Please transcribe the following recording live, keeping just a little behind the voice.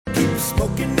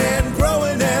smoking and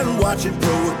growing and watching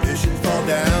prohibition fall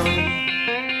down.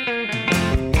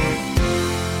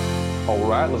 All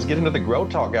right, let's get into the Grow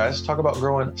Talk, guys. Talk about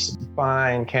growing some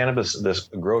fine cannabis. This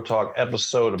Grow Talk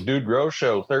episode of Dude Grow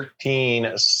Show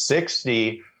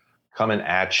 1360 coming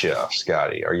at you.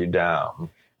 Scotty, are you down?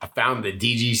 I found the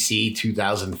DGC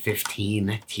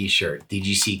 2015 t-shirt,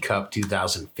 DGC Cup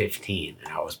 2015,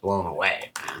 and I was blown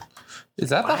away, man. Is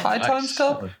that the High Times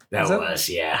Cup? That was,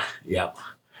 yeah. Yep.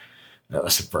 That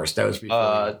was the first. That was before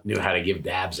I knew how to give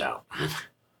dabs out.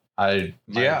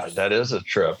 That is a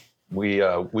trip. We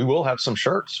will have some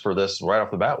shirts for this right off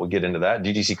the bat. We'll get into that.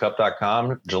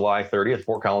 DGCcup.com, July 30th,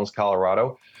 Fort Collins,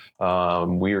 Colorado.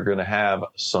 We are going to have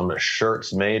some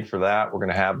shirts made for that. We're going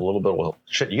to have a little bit of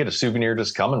shit. You get a souvenir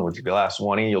just coming with your glass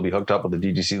 20. You'll be hooked up with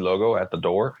the DGC logo at the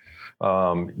door.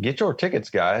 Get your tickets,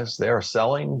 guys. They are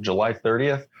selling July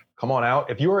 30th. Come on out.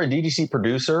 If you are a DGC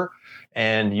producer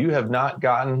and you have not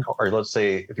gotten, or let's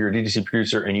say if you're a DGC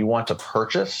producer and you want to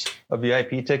purchase a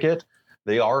VIP ticket,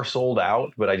 they are sold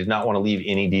out, but I did not want to leave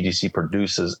any DGC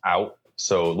producers out.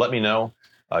 So let me know.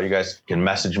 You guys can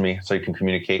message me so you can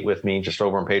communicate with me just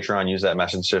over on Patreon. Use that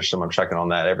message system. I'm checking on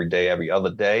that every day, every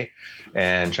other day.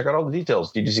 And check out all the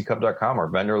details. DGCcup.com. Our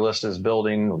vendor list is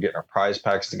building. We're getting our prize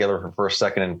packs together for first,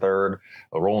 second, and third.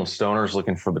 Rolling Stoners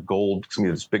looking for the gold. It's going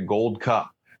to be this big gold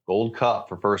cup. Gold cup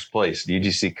for first place.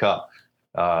 DGC Cup.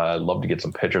 I'd love to get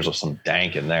some pictures of some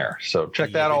dank in there. So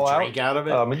check that all out. Drink out of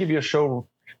it? I'm going to give you a show.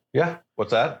 Yeah.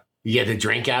 What's that? You get to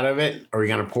drink out of it? Or are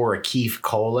you going to pour a Keef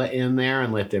Cola in there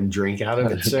and let them drink out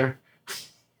of it, sir?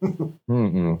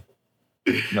 No,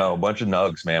 a bunch of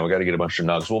nugs, man. We got to get a bunch of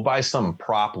nugs. We'll buy some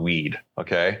prop weed,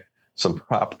 okay? Some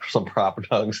prop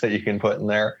nugs that you can put in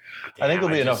there. I think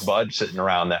there'll be enough bud sitting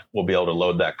around that we'll be able to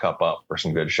load that cup up for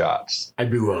some good shots.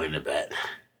 I'd be willing to bet.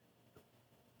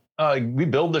 We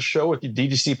build the show with the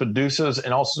DGC producers,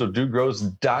 and also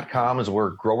dudegrows.com is where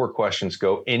grower questions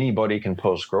go. Anybody can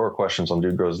post grower questions on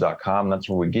dudegrows.com. That's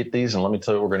where we get these. And let me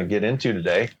tell you what we're going to get into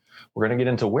today. We're going to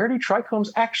get into where do trichomes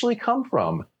actually come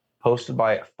from? Posted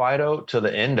by Fido to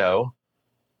the Endo.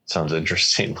 Sounds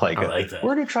interesting. I like that.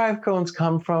 Where do trichomes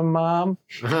come from, Mom?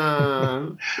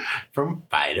 From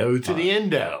Fido to the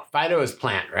Endo. Fido is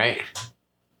plant, right?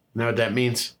 Know what that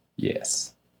means?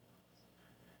 Yes.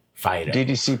 Fido.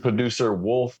 DGC producer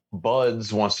Wolf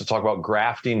Buds wants to talk about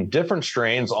grafting different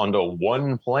strains onto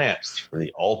one plant for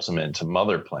the ultimate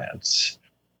mother plants.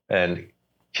 And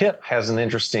Kip has an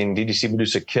interesting DGC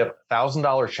producer Kip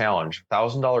 $1,000 challenge,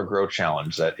 $1,000 grow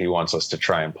challenge that he wants us to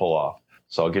try and pull off.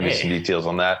 So I'll give you some details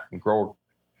on that. Grower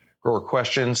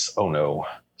questions. Oh no.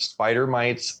 Spider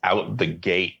mites out the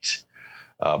gate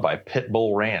by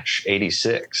Pitbull Ranch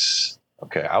 86.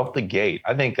 Okay, out the gate.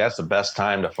 I think that's the best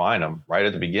time to find them, right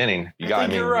at the beginning. You know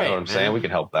what I'm saying? We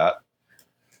can help that.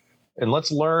 And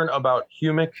let's learn about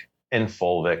humic and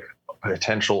fulvic,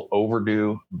 potential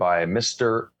overdue by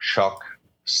Mr. Chuck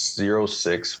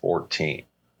 0614.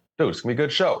 Dude, it's going to be a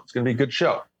good show. It's going to be a good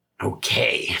show.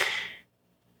 Okay.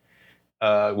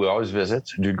 We always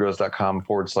visit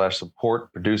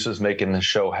dudegrows.com/support. Producers making this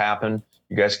show happen.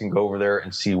 You guys can go over there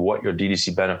and see what your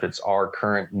DDC benefits are.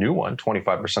 Current new one,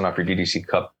 25% off your DDC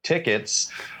Cup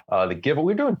tickets. The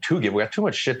giveaway, we're doing two giveaways. We got too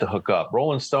much shit to hook up.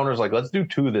 Rolling Stoners like, let's do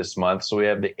two this month. So we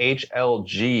have the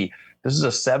HLG. This is a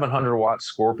 700-watt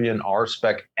Scorpion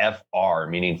R-Spec FR,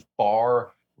 meaning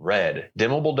far red.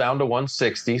 Dimmable down to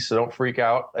 160, so don't freak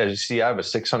out. As you see, I have a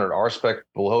 600 R-Spec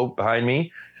below behind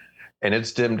me, and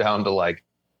it's dimmed down to like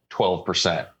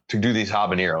 12% to do these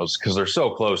habaneros because they're so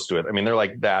close to it. I mean, they're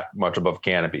like that much above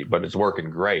canopy, but it's working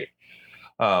great.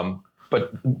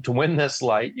 But to win this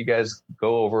light, you guys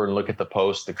go over and look at the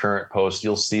post, the current post.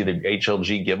 You'll see the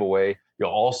HLG giveaway.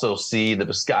 You'll also see the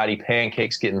biscotti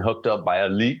pancakes getting hooked up by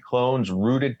Elite Clones,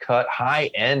 rooted cut,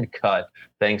 high-end cut,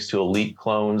 thanks to Elite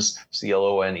Clones,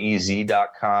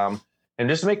 CLONEZ.com. And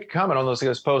just to make a comment on those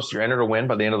guys' posts, you're entered to win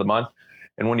by the end of the month.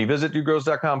 And when you visit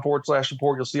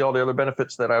dudegrows.com/support, you'll see all the other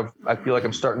benefits that I feel like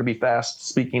I'm starting to be fast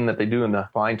speaking that they do in the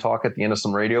fine talk at the end of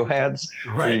some radio ads.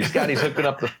 Right. Scotty's hooking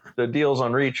up the deals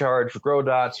on recharge, grow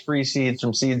dots, free seeds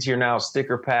from Seeds Here Now,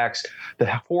 sticker packs, the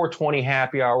 420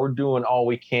 happy hour. We're doing all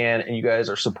we can, and you guys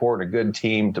are supporting a good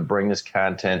team to bring this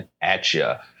content at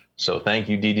you. So thank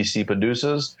you, DDC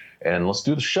producers, and let's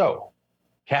do the show.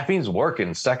 Caffeine's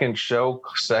working. Second show,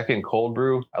 second cold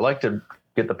brew. I like to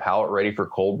get the palate ready for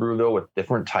cold brew though with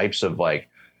different types of like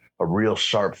a real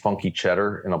sharp funky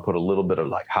cheddar, and I'll put a little bit of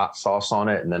like hot sauce on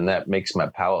it, and then that makes my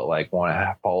palate like want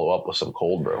to follow up with some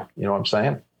cold brew. You know what I'm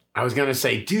saying? I was gonna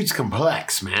say, dude's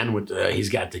complex, man. With he's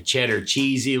got the cheddar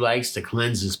cheese he likes to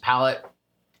cleanse his palate,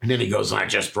 and then he goes and I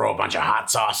just throw a bunch of hot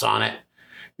sauce on it.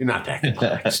 You're not that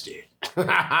complex, dude.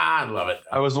 I love it.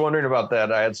 I was wondering about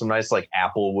that. I had some nice like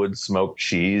applewood smoked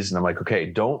cheese, and I'm like, okay,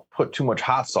 don't put too much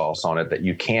hot sauce on it that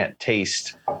you can't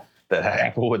taste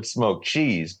that applewood smoked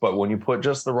cheese. But when you put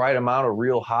just the right amount of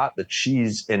real hot, the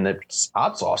cheese and the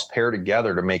hot sauce pair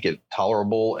together to make it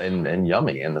tolerable and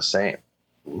yummy and the same.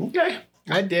 Okay.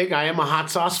 I dig. I am a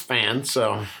hot sauce fan,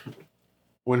 so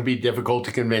wouldn't be difficult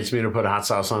to convince me to put hot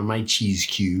sauce on my cheese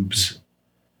cubes.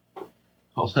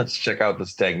 Oh, let's check out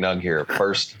this dang nug here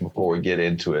first before we get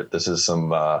into it. This is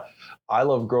some I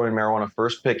Love Growing Marijuana.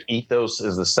 First pick, Ethos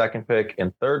is the second pick,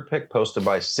 and third pick posted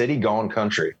by City Gone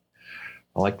Country.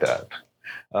 I like that.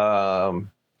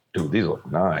 Dude, these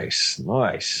look nice.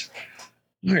 Nice.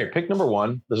 All right, pick number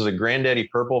 1. This is a Granddaddy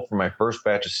Purple from my first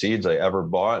batch of seeds I ever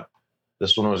bought.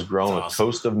 This one was grown with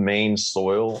Coast of Maine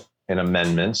soil and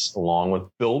amendments, along with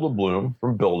Build a Bloom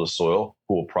from Build a Soil.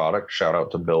 Cool product. Shout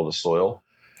out to Build a Soil.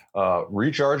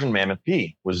 Recharge and Mammoth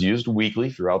P was used weekly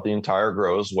throughout the entire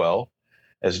grow as well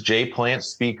as J Plant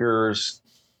Speakers.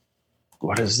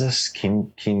 What is this?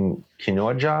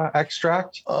 Quinoa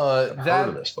extract? Heard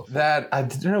of this before. That I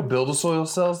didn't know Build a Soil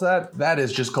sells that. That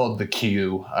is just called the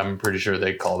Q. I'm pretty sure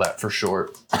they call that for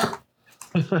short.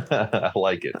 I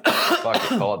like it. Fuck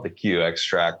it, call it the Q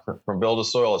extract from Build a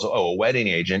Soil. A wetting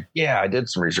agent. Yeah, I did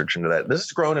some research into that. This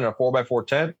is grown in a 4x4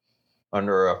 tent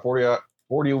under a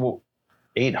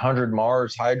 4800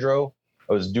 Mars hydro.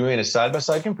 I was doing a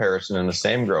side-by-side comparison in the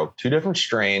same grow, 2 different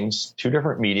strains, 2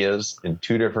 different medias, and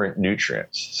 2 different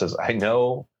nutrients. It says, I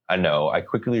know. I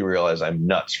quickly realized I'm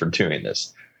nuts for doing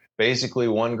this. Basically,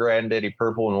 1 Granddaddy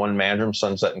Purple and 1 Mandrum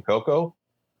Sunset and Cocoa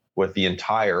with the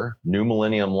entire New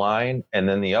Millennium line, and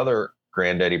then the other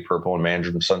Granddaddy Purple and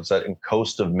Mandrum Sunset and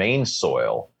Coast of Maine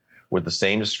soil with the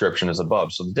same description as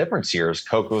above. So the difference here is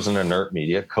Cocoa is an inert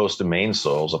media. Coast of Maine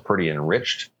soil is a pretty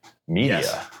enriched media.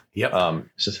 Yes. Yep.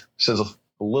 Says a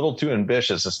little too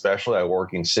ambitious, especially at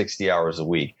working 60 hours a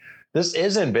week. This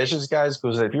is ambitious, guys,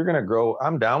 because if you're going to grow,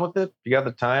 I'm down with it. If you got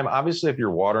the time, obviously, if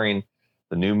you're watering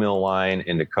the New Mill line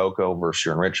into cocoa versus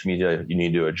your enriched media, you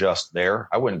need to adjust there.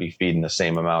 I wouldn't be feeding the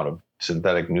same amount of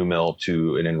synthetic New Mill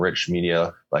to an enriched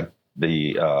media like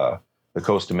the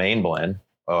Coast of Maine blend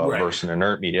versus an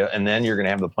inert media. And then you're going to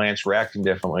have the plants reacting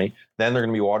differently. Then they're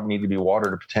going to need to be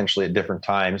watered potentially at different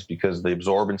times because the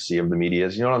absorbency of the media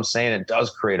is, you know what I'm saying? It does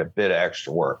create a bit of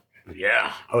extra work.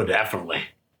 Yeah. Oh, definitely.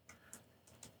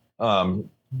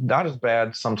 Not as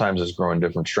bad sometimes as growing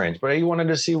different strains, but you wanted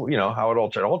to see, how it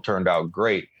all turned out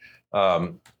great.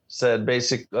 Said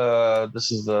basic,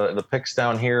 this is the picks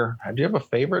down here. Do you have a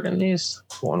favorite in these?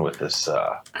 One with this,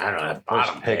 I don't know. That first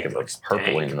bottom pick of the looks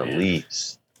purpling dank, the man.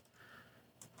 leaves.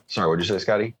 Sorry, what'd you say,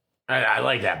 Scotty? I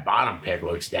like that bottom pick.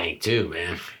 Looks dank too,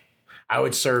 man. I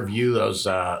would serve you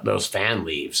those fan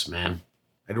leaves, man.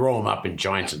 I'd roll them up in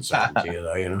joints and serve them to you,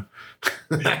 though.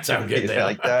 That's how good they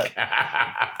like look.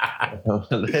 that?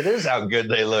 It is how good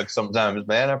they look sometimes,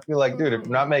 man. I feel like, dude, if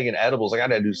I'm not making edibles, I got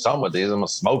to do something with these. I'm gonna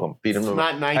smoke them, feed them. It's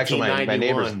not Actually, my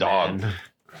neighbor's 1991, dog. man.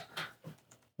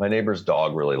 My neighbor's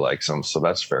dog really likes them, so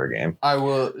that's fair game. I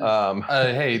will.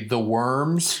 Hey, the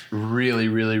worms really,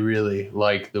 really, really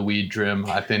like the weed trim.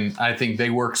 I think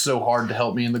they work so hard to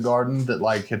help me in the garden that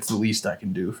it's the least I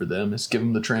can do for them is give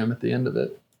them the trim at the end of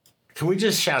it. Can we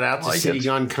just shout out to Like City it.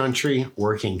 Gone Country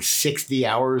working 60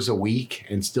 hours a week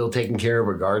and still taking care of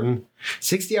a garden?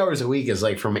 60 hours a week is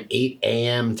from 8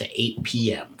 a.m. to 8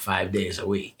 p.m. 5 days a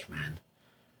week, man.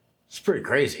 It's pretty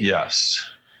crazy. Yes.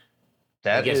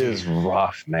 That guess- is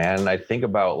rough, man. I think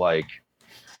about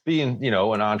being,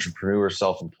 an entrepreneur,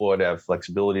 self-employed, I have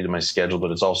flexibility to my schedule,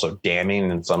 but it's also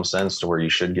damning in some sense to where you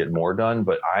should get more done.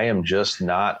 But I am just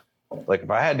not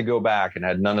if I had to go back and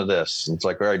had none of this, it's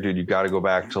all right, dude, you got to go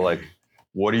back to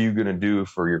what are you going to do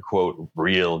for your quote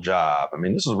real job? I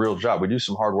mean, this is a real job. We do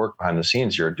some hard work behind the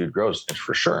scenes here at Dude Grows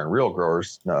for sure, and real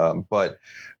growers. But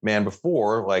man,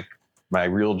 before my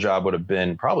real job would have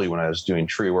been probably when I was doing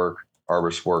tree work,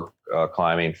 arborist work,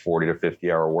 climbing 40 to 50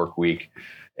 hour work week.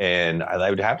 And I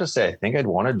would have to say, I think I'd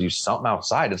want to do something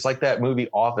outside. It's like that movie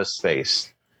Office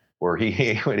Space where when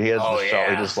he has the show,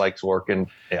 he just likes working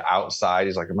outside.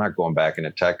 He's like, I'm not going back into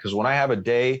tech. Because when I have a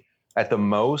day at the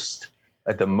most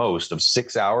of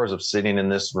 6 hours of sitting in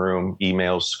this room,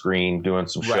 emails, screen, doing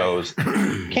some shows,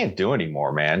 can't do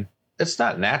anymore, man. It's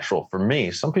not natural for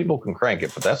me. Some people can crank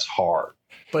it, but that's hard.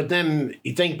 But then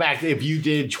you think back, if you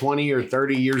did 20 or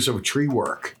 30 years of tree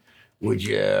work, would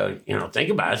you,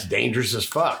 think about it, it's dangerous as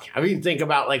fuck. I mean, think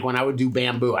about when I would do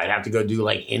bamboo, I'd have to go do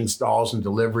installs and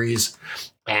deliveries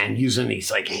and using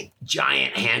these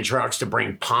giant hand trucks to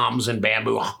bring palms and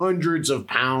bamboo, hundreds of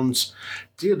pounds.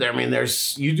 Dude, I mean,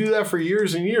 you do that for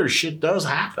years and years, shit does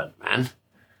happen, man.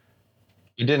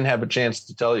 you didn't have a chance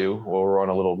to tell you, well, we're on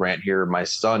a little rant here. My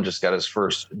son just got his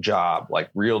first job, like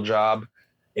real job,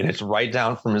 and it's right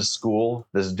down from his school.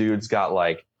 This dude's got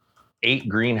like 8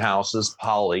 greenhouses,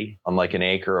 poly on like an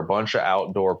acre, a bunch of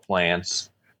outdoor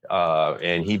plants,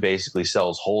 and he basically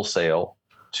sells wholesale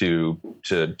to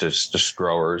just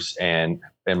growers. And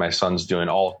my son's doing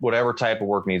whatever type of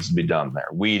work needs to be done there: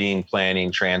 weeding,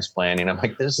 planting, transplanting. I'm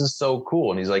like, this is so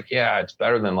cool. And he's like, yeah, it's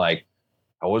better than like.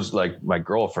 I was like, my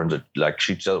girlfriend, like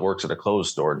she works at a clothes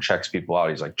store and checks people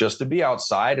out. He's like, just to be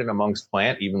outside and amongst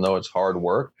plant, even though it's hard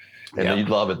work. And you'd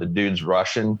love it. The dude's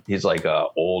Russian. He's like a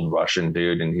old Russian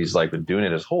dude. And he's like been doing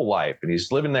it his whole life. And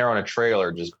he's living there on a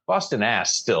trailer, just busting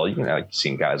ass still. You can like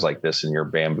seen guys like this in your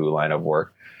bamboo line of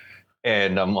work.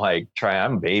 And I'm like,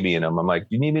 I'm babying him. I'm like,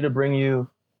 you need me to bring you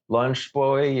lunch,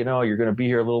 boy? You know, you're going to be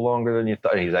here a little longer than you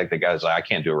thought. And he's like, the guy's like, I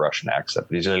can't do a Russian accent.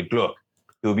 But he's like, look,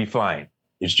 you'll be fine.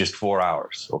 It's just 4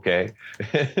 hours, okay?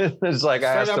 It's like I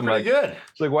asked him, like, good.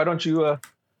 It's like, why don't you?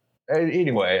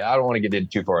 Anyway, I don't want to get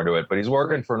too far into it, but he's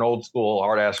working for an old school,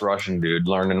 hard ass Russian dude,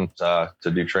 learning to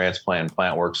do transplant and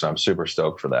plant work. So I'm super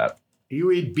stoked for that.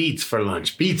 You eat beets for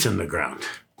lunch, beets in the ground.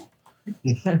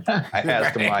 I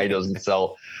asked him why he doesn't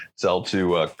sell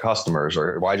to customers,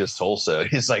 or why just wholesale.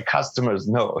 He's like, customers,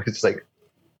 no. It's like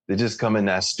they just come in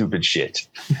that stupid shit.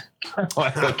 I'm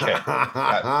like, okay,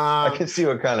 I can see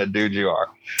what kind of dude you are.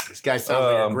 This guy sounds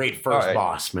like a great first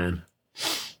boss, man.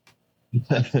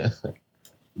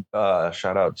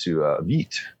 Shout out to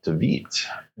Veet.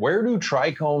 Where do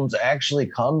trichomes actually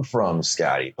come from,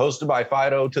 Scotty? Posted by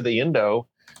Fido to the Indo.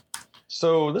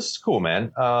 So this is cool,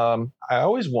 man. I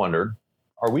always wondered,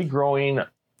 are we growing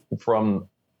from?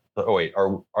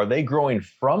 Are they growing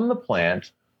from the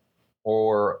plant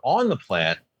or on the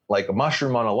plant? Like a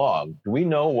mushroom on a log? Do we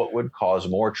know what would cause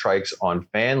more trikes on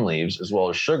fan leaves as well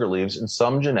as sugar leaves in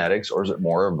some genetics, or is it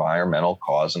more environmental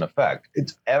cause and effect?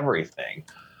 It's everything.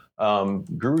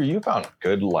 Guru, you found a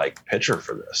good like picture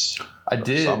for this. I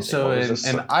did. So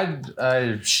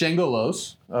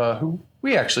Shangolos, who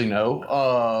we actually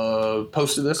know,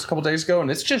 posted this a couple days ago, and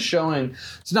it's just showing.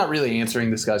 It's not really answering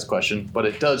this guy's question, but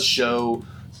it does show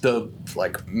the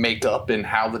like makeup and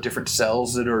how the different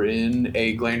cells that are in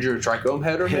a glandular trichome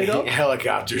head are made up.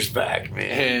 Helicopter's back,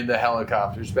 man. And the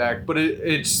helicopter's back. But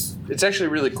it's actually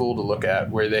really cool to look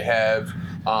at, where they have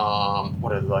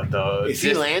what are like the Is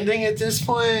he landing at this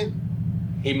point?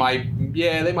 He might,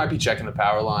 they might be checking the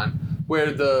power line.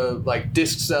 Where the like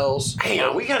disc cells. Hang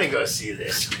on, we gotta go see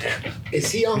this, man.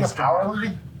 Is he on the power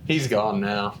line? He's gone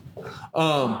now.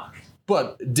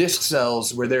 But disc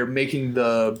cells, where they're making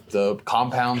the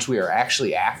compounds we are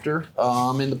actually after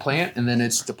in the plant, and then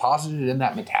it's deposited in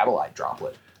that metabolite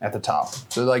droplet at the top.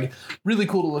 So like really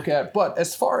cool to look at. But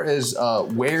as far as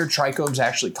where trichomes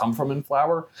actually come from in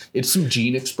flower, it's some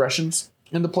gene expressions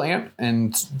in the plant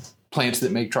and plants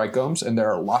that make trichomes, and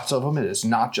there are lots of them. It is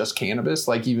not just cannabis.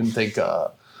 Like even think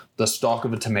the stalk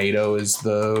of a tomato is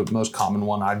the most common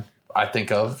one I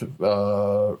think of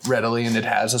readily, and it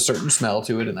has a certain smell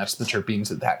to it, and that's the terpenes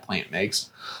that plant makes.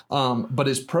 But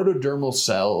as protodermal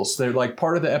cells, they're like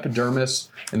part of the epidermis,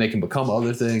 and they can become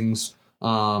other things.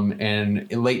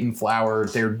 And late in flower,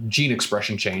 their gene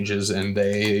expression changes, and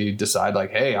they decide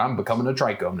like, hey, I'm becoming a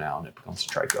trichome now, and it becomes a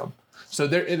trichome. So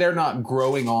they're not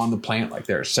growing on the plant like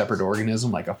they're a separate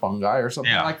organism, like a fungi or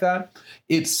something like that.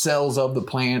 It's cells of the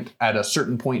plant at a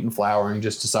certain point in flowering,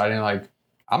 just deciding like,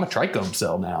 I'm a trichome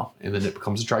cell now, and then it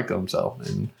becomes a trichome cell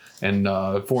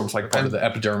and forms like part of the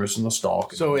epidermis and the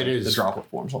stalk. So it is the droplet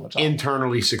forms on the top.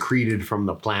 Internally secreted from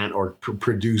the plant or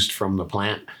produced from the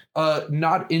plant.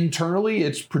 Not internally.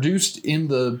 It's produced in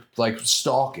the like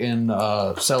stalk and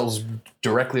cells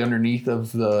directly underneath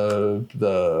of the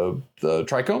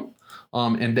trichome,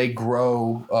 and they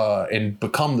grow and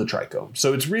become the trichome.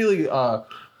 So it's really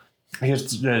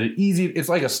easy. It's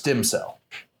like a stem cell.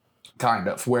 Kind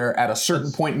of, where at a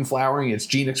certain point in flowering, its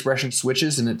gene expression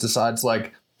switches and it decides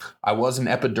like, I was an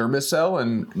epidermis cell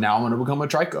and now I'm going to become a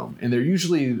trichome. And they're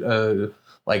usually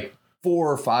like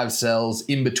 4 or 5 cells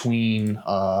in between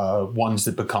ones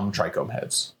that become trichome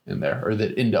heads in there, or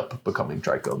that end up becoming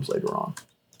trichomes later on.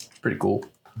 Pretty cool.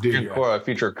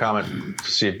 Feature a comment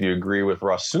to see if you agree with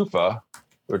Rasufa,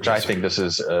 which I think this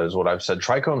is what I've said.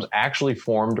 Trichomes actually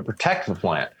form to protect the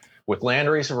plant. With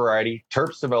landrace variety,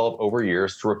 terps develop over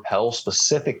years to repel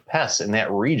specific pests in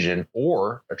that region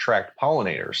or attract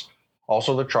pollinators.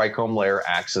 Also, the trichome layer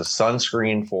acts as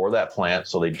sunscreen for that plant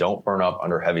so they don't burn up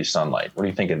under heavy sunlight. What do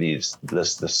you think of these?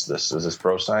 This is this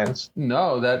pro science?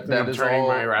 No, that is turning all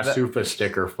my Rasufa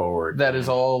sticker forward. That is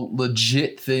all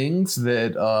legit things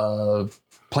that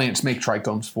plants make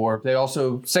trichomes for. They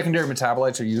also, secondary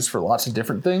metabolites are used for lots of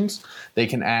different things. They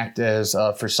can act as,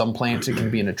 for some plants, it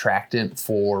can be an attractant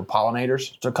for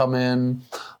pollinators to come in.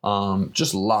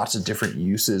 Just lots of different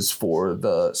uses for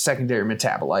the secondary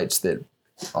metabolites that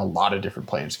a lot of different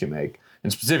plants can make.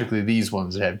 And specifically these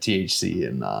ones that have THC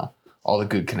and all the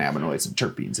good cannabinoids and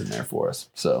terpenes in there for us.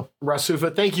 So,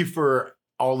 Rasufa, thank you for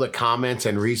all the comments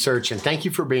and research, and thank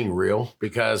you for being real,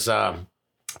 because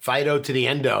Fido to the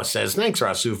Endo says, thanks,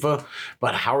 Rasufa,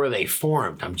 but how are they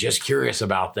formed? I'm just curious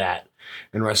about that.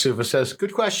 And Rasufa says,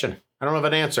 good question. I don't have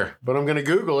an answer, but I'm going to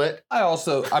Google it. I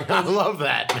love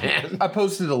that, man. I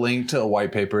posted a link to a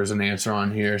white paper as an answer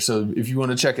on here. So if you want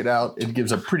to check it out, it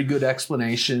gives a pretty good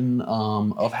explanation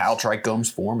of how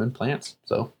trichomes form in plants.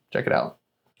 So check it out.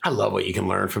 I love what you can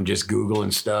learn from just Google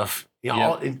and stuff. You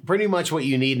know, pretty much what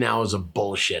you need now is a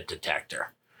bullshit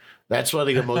detector. That's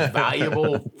really the most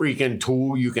valuable freaking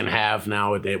tool you can have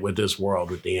now with this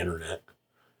world, with the internet.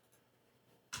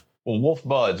 Well, Wolf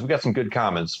Buds, we got some good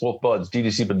comments. Wolf Buds,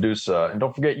 DDC Padusa. And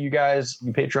don't forget, you guys,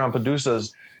 you Patreon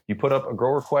Padusas, you put up a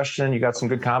grower question. You got some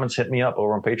good comments. Hit me up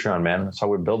over on Patreon, man. That's how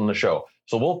we're building the show.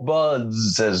 So Wolf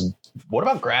Buds says, what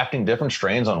about grafting different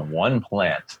strains on one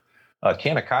plant?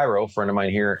 Cairo, a friend of mine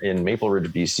here in Maple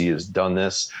Ridge, BC, has done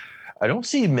this. I don't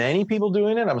see many people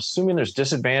doing it. I'm assuming there's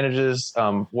disadvantages.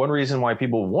 One reason why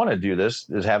people want to do this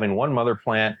is having one mother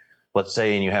plant, let's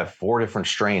say, and you have 4 different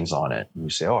strains on it. And you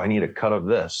say, oh, I need a cut of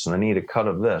this and I need a cut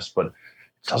of this, but it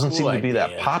doesn't seem to be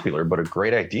that popular, but a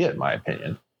great idea, in my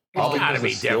opinion. It's got to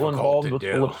be difficult to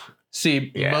do.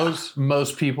 See,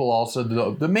 most people also,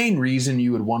 the main reason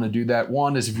you would want to do that,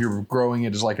 one is if you're growing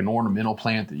it as like an ornamental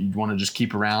plant that you'd want to just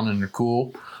keep around and they're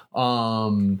cool.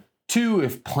 2,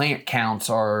 if plant counts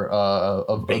are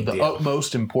of the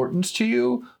utmost importance to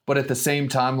you, but at the same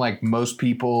time, like most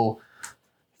people,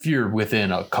 if you're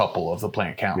within a couple of the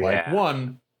plant count, like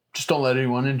 1, just don't let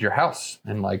anyone into your house,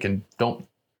 and don't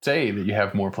say that you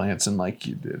have more plants, and like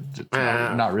it's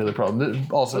not really a problem.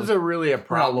 Also, is it really a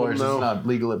problem? Lawyers, it's not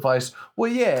legal advice.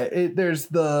 Well, yeah, it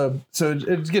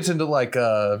gets into like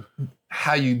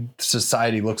how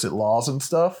society looks at laws and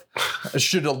stuff.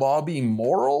 Should a law be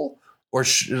moral? Or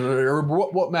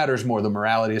what matters more, the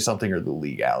morality of something or the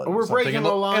legality? We're breaking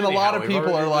the law, and a lot of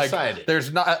people are like, decided.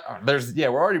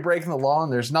 we're already breaking the law,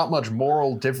 and there's not much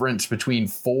moral difference between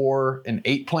 4 and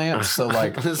 8 plants. So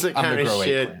like, this is the kind of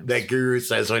shit that Guru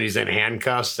says when he's in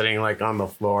handcuffs, sitting like on the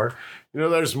floor. You know,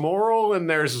 there's moral and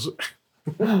there's.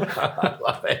 I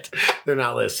love it. They're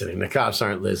not listening. The cops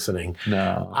aren't listening.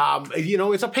 No.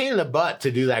 It's a pain in the butt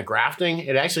to do that grafting.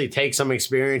 It actually takes some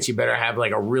experience. You better have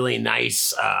like a really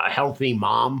nice, healthy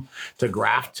mom to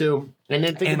graft to. And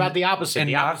then think about the opposite.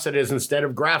 The opposite is, instead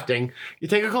of grafting, you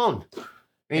take a clone.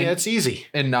 And it's easy.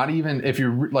 And not even, if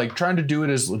you're like trying to do it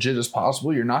as legit as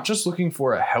possible, you're not just looking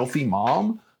for a healthy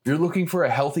mom. You're looking for a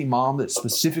healthy mom that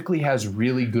specifically has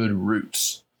really good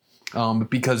roots.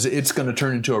 Because it's going to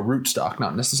turn into a rootstock,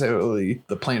 not necessarily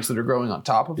the plants that are growing on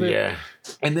top of it. Yeah.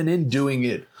 And then in doing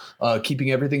it, keeping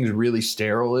everything really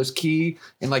sterile is key.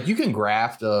 And like, you can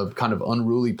graft a kind of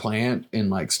unruly plant and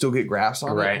like still get grafts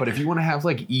on it. But if you want to have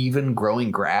like even growing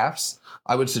grafts,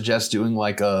 I would suggest doing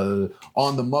like on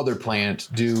the mother plant,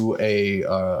 or the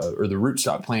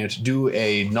rootstock plant, do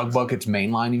a Nug Buckets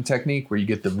mainlining technique where you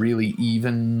get the really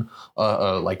even,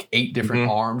 like 8 different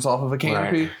arms off of a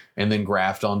canopy. And then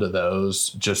graft onto those.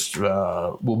 Just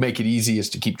will make it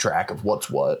easiest to keep track of what's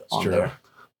what on there.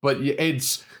 But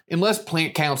it's, unless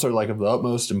plant counts are like of the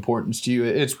utmost importance to you,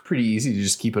 it's pretty easy to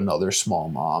just keep another small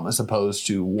mom as opposed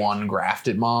to one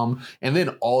grafted mom. And then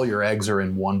all your eggs are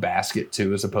in one basket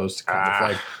too, as opposed to kind of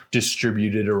like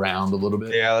distributed around a little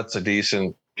bit. Yeah, that's a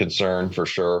decent concern for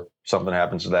sure. Something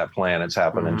happens to that plant, it's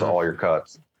happening to all your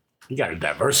cuts. You got to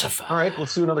diversify. All right,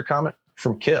 let's do another comment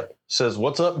from Kip. Says,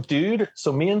 what's up, dude?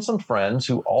 So me and some friends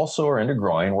who also are into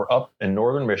growing were up in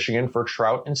northern Michigan for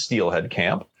trout and steelhead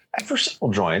camp. After several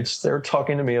joints, they were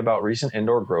talking to me about recent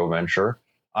indoor grow venture.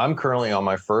 I'm currently on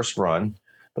my first run,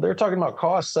 but they were talking about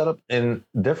cost, setup, and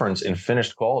difference in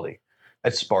finished quality.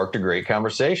 It sparked a great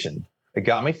conversation. It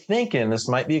got me thinking this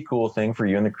might be a cool thing for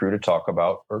you and the crew to talk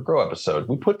about for a grow episode.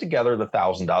 We put together the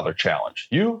 $1,000 challenge.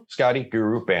 You, Scotty,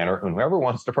 Guru, Banner, and whoever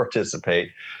wants to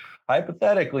participate,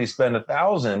 hypothetically spend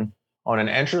 $1,000 on an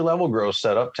entry-level grow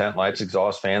setup, tent lights,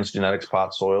 exhaust fans, genetics,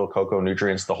 pot, soil, cocoa,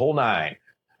 nutrients, the whole 9.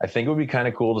 I think it would be kind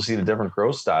of cool to see the different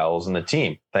grow styles in the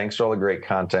team. Thanks for all the great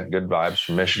content, good vibes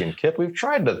from Michigan. Kip, we've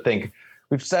tried to think,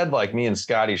 we've said like me and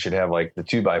Scotty should have like the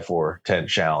 2x4 tent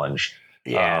challenge.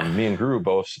 Yeah. Me and Guru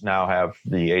both now have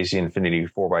the AC Infinity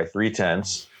 4x3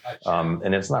 tents.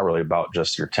 And it's not really about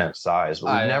just your tent size,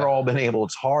 but we've never all been able,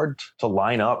 it's hard to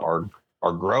line up our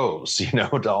our grows,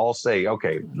 to all say,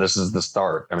 okay, this is the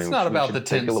start. I mean, It's not we about should the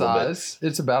take tent a little bit. size.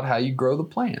 It's about how you grow the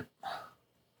plant.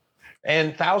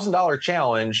 And $1,000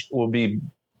 challenge will be,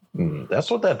 that's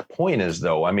what that point is,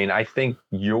 though. I mean, I think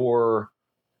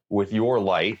with your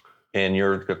light and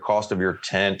the cost of your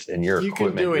tent and your You can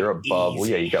equipment, do it you're above. Well,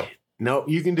 yeah, easy. you go. No,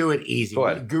 you can do it easy. Go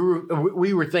ahead. Guru,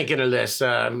 we were thinking of this.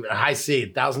 High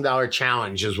C, $1,000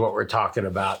 challenge is what we're talking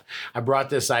about. I brought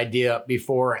this idea up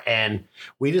before, and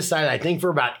we decided, I think for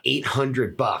about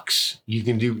 $800,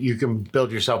 you can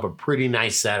build yourself a pretty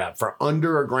nice setup. For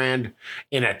under $1,000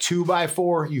 in a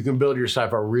 2x4, you can build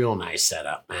yourself a real nice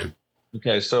setup, man.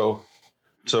 Okay, so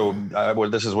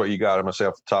this is what you got. I'm gonna say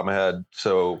off the top of my head.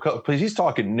 So, please, he's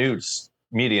talking newts,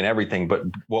 media, and everything. But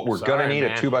what we're gonna need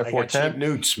man. a 2x4 tent,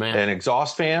 Newts, man. an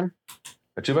exhaust fan,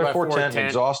 a 2x4 tent, an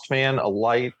exhaust fan, a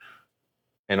light,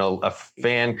 and a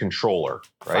fan controller.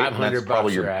 Right, and that's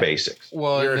probably your basics.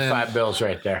 Well, You're and at then, $5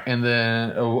 right there. and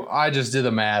then I just did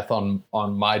the math on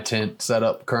my tent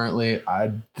setup currently.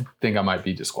 I think I might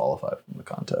be disqualified from the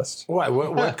contest.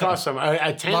 What costs them? A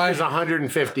tent is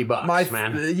 $150,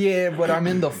 man. Yeah, but I'm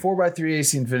in the 4x3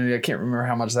 AC Infinity. I can't remember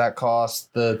how much that costs.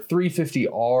 The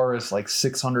 350R is like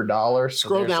 $600.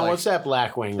 Scroll down. What's that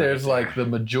Blackwing? There's like the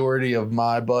majority of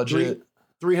my budget.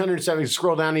 370.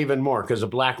 Scroll down even more because a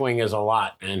Blackwing is a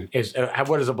lot. And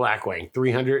what is a Blackwing?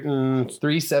 300 and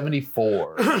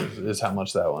 374 is how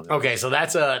much that one is. okay. So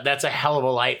that's a hell of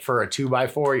a light for a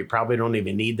 2x4. You probably don't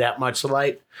even need that much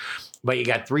light, but you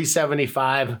got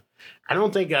 375. I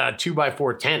don't think a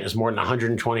 2x4 tent is more than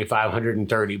 $125,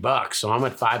 $130. So I'm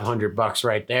at $500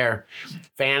 right there.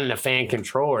 Fan and a fan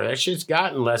controller. That shit's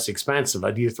gotten less expensive.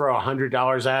 But you throw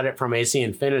 $100 at it from AC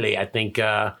Infinity, I think.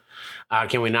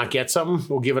 Can we not get something?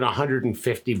 We'll give it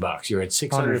 $150. You're at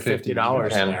 $650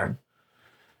 there.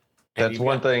 That's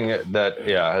one thing that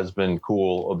has been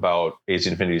cool about AC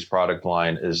Infinity's product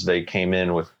line is they came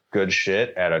in with good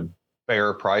shit at a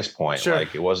fair price point. Sure.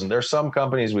 Like it wasn't. There's some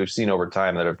companies we've seen over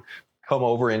time that have come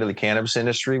over into the cannabis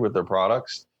industry with their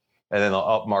products, and then they'll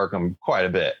upmark them quite a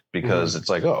bit because it's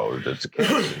like, oh, it's a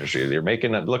cannabis industry. They're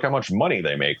making it. Look how much money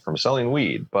they make from selling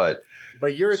weed, But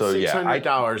you're at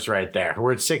 $600 right there.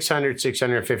 We're at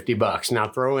 $650. Now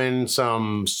throw in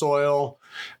some soil.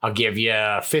 I'll give you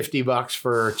 $50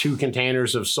 for 2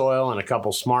 containers of soil and a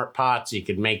couple smart pots. You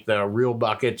could make the real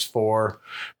buckets for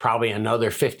probably another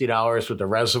 $50 with the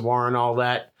reservoir and all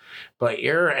that. But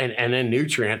and then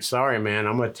nutrients. Sorry, man.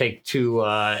 I'm going to take 2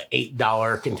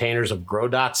 $8 containers of Grow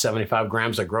Dots, 75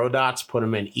 grams of Grow Dots, put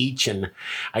them in each. And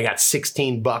I got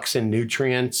 $16 in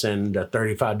nutrients and a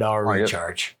 $35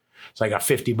 recharge. So I got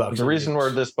 $50. The reason where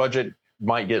this budget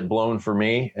might get blown for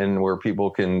me and where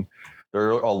people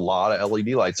there are a lot of LED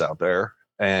lights out there.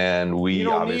 And we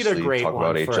obviously talk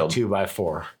about HL. For a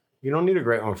 2x4. You don't need a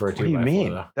great one for a 2x4. What do you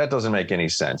mean? Though. That doesn't make any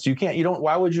sense.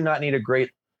 Why would you not need a great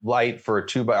light for a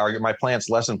 2x? My plant's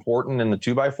less important in the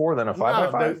 2x4 than a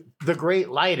 5x5? The great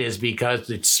light is because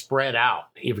it's spread out.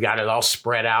 You've got it all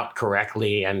spread out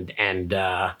correctly, and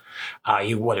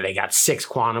they got 6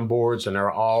 quantum boards, and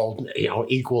they're all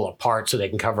equal apart, so they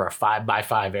can cover a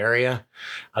 5x5 area.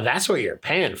 That's what you're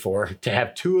paying for, to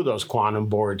have 2 of those quantum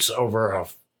boards over a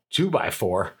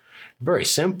 2x4. Very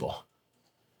simple.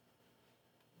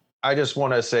 I just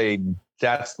want to say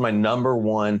that's my number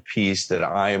one piece that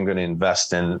I am going to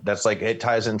invest in. That's like, it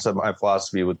ties into my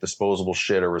philosophy with disposable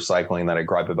shit or recycling that I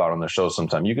gripe about on the show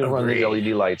sometimes. You can run these LED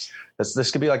lights. This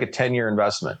could be like a 10-year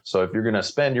investment. So if you're going to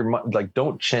spend your money, like,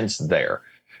 don't chintz there.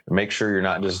 Make sure you're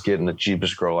not just getting the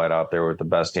cheapest grow light out there with the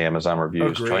best Amazon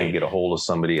reviews. Agreed. Try and get a hold of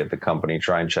somebody at the company.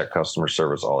 Try and check customer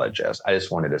service, all that jazz. I just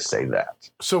wanted to say that.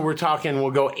 So we're talking, we'll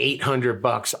go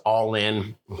 $800 all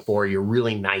in for your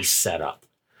really nice setup.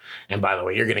 And by the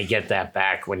way, you're going to get that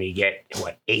back when you get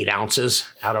 8 ounces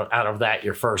out of that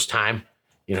your first time.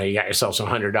 You got yourself some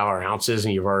 $100 ounces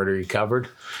and you've already recovered.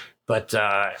 But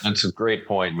that's a great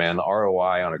point, man. The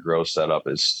ROI on a grow setup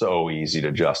is so easy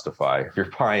to justify. If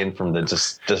you're buying from the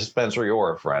dispensary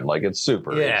or a friend, like, it's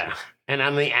super easy. And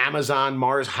on the Amazon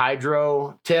Mars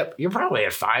Hydro tip, you're probably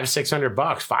at $500-$600,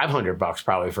 $500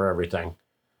 probably for everything.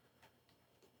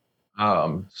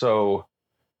 So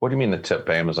what do you mean the tip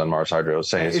Amazon Mars Hydro?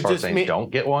 Saying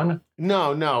don't get one?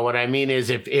 No. What I mean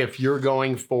is if you're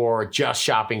going for just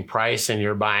shopping price and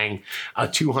you're buying a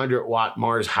 200-watt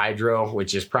Mars Hydro,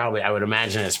 which is probably, I would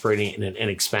imagine it's pretty an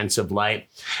inexpensive light,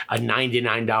 a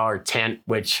 $99 tent,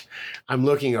 which I'm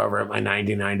looking over at my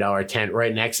 $99 tent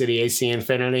right next to the AC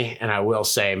Infinity. And I will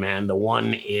say, man, the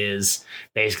one is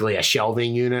basically a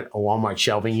shelving unit, a Walmart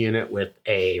shelving unit with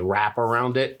a wrap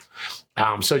around it.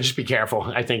 So just be careful.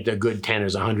 I think the good 10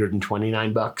 is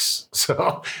 $129.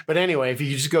 So, but anyway, if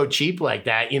you just go cheap like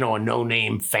that, a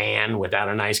no-name fan without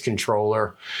a nice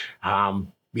controller,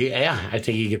 yeah, I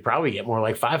think you could probably get more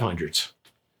like 500s.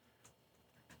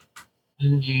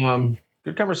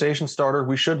 Good conversation starter.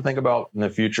 We should think about in the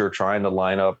future trying to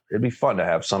line up. It'd be fun to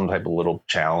have some type of little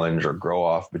challenge or grow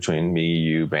off between me,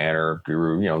 you, Banner,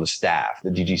 Guru, the staff,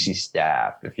 the DGC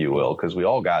staff, if you will, because we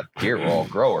all got gear. We're all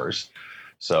growers.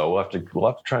 So we'll have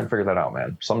to try and figure that out,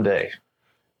 man, someday.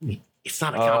 It's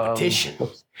not a competition.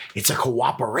 It's a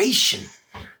cooperation.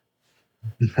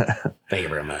 Thank you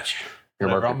very much. I'm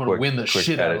going to win the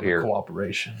shit out of the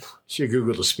cooperation. Should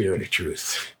Google the spirit of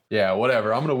truth. Yeah,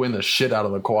 whatever. I'm going to win the shit out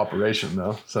of the cooperation,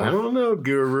 though. So I don't know,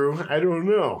 Guru. I don't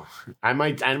know. I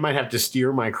might have to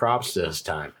steer my crops this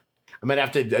time. I might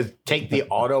have to take the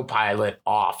autopilot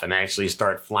off and actually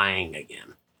start flying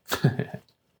again.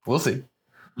 We'll see.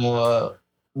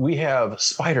 We have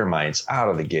spider mites out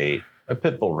of the gate. A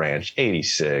Pitbull Ranch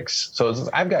 86. So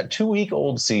I've got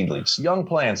 2-week-old seedlings, young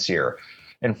plants here,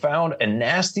 and found a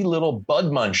nasty little bud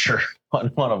muncher on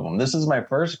one of them. This is my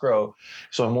first grow,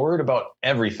 so I'm worried about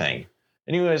everything.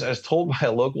 Anyways, I was told by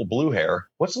a local blue hair.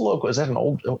 What's local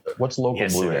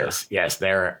Yes, blue hair? Yes,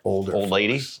 they're older. Old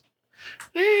lady?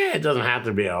 It doesn't have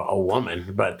to be a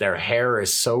woman, but their hair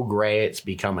is so gray it's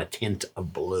become a tint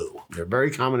of blue. They're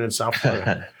very common in South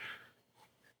Florida.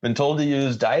 Been told to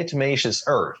use diatomaceous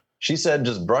earth. She said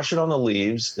just brush it on the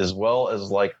leaves as well as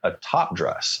like a top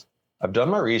dress. I've done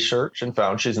my research and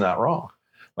found she's not wrong.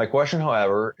 My question,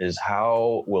 however, is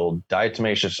how will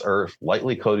diatomaceous earth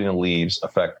lightly coating the leaves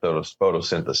affect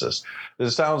photosynthesis?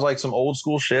 This sounds like some old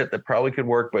school shit that probably could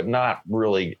work, but not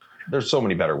really. There's so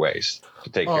many better ways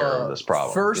to take care of this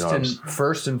problem.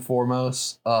 First and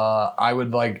foremost, I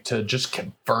would like to just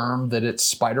confirm that it's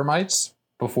spider mites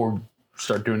before we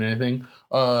start doing anything.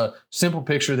 Simple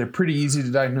picture, they're pretty easy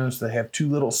to diagnose. They have 2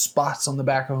 little spots on the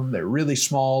back of them. They're really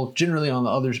small, generally on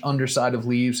the underside of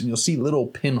leaves, and you'll see little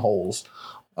pinholes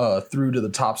through to the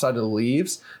top side of the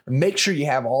leaves. Make sure you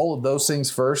have all of those things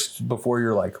first before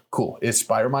you're like, cool, it's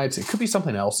spider mites. It could be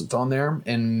something else that's on there,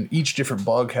 and each different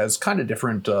bug has kind of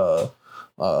different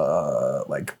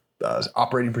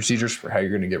operating procedures for how you're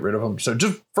going to get rid of them. So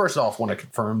just first off, want to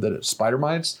confirm that it's spider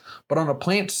mites. But on a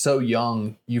plant so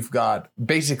young, you've got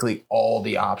basically all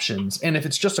the options. And if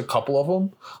it's just a couple of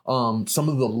them, some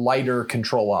of the lighter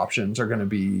control options are going to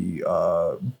be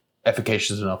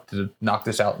efficacious enough to knock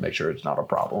this out and make sure it's not a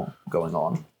problem going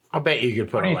on. I bet you could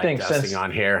put a light dusting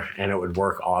on here and it would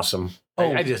work awesome.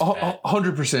 I just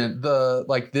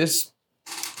 100%. This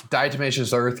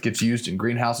diatomaceous earth gets used in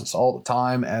greenhouses all the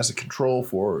time as a control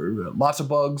for lots of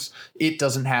bugs. It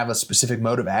doesn't have a specific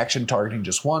mode of action targeting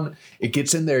just one. It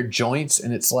gets in their joints,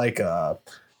 and it's like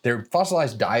they're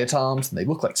fossilized diatoms, and they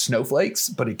look like snowflakes,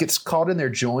 but it gets caught in their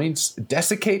joints,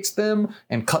 desiccates them,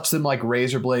 and cuts them like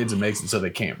razor blades and makes it so they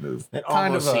can't move. It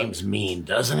almost seems mean,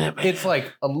 doesn't it, man? It's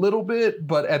like a little bit,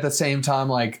 but at the same time,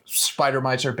 like spider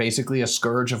mites are basically a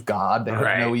scourge of God. They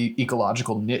have no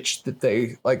ecological niche that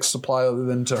they like supply other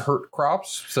than to hurt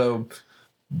crops. So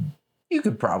you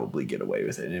could probably get away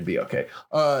with it and it'd be okay.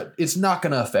 It's not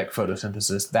going to affect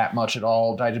photosynthesis that much at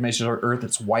all. Diatomaceous earth,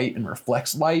 it's white and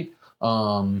reflects light.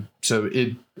 So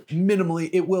it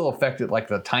will affect it like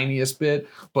the tiniest bit,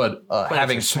 but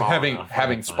having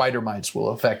spider mites will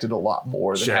affect it a lot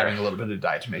more than having a little bit of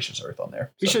diatomaceous earth on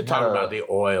there. We should talk about the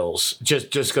oils,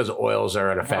 just because oils are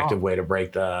an effective way to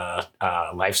break the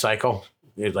life cycle.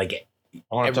 I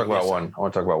want to talk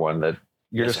about one that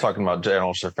you're just talking about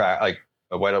general surfact, like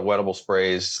wettable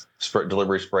sprays,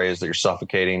 delivery sprays that you're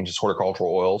suffocating, just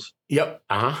horticultural oils. Yep.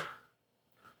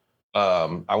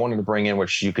 I wanted to bring in,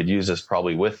 which you could use this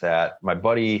probably with that. My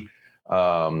buddy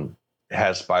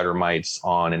has spider mites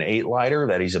on an 8-liter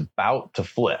that he's about to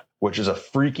flip, which is a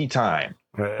freaky time,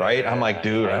 right? I'm like,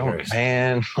 dude, he's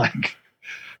like,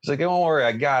 don't worry,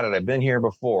 I got it. I've been here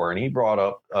before. And he brought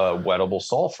up wettable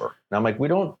sulfur. And I'm like, we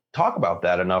don't talk about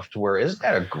that enough to where, isn't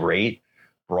that a great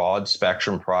broad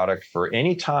spectrum product for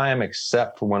any time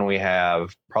except for when we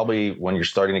have probably when you're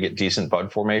starting to get decent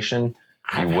bud formation?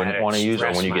 You wouldn't want to use,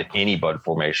 or when you get any bud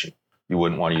formation, you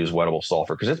wouldn't want to use wettable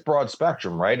sulfur because it's broad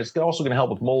spectrum, right? It's also going to help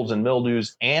with molds and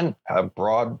mildews and have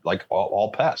broad, like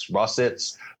all pests,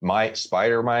 russets, mites,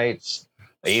 spider mites,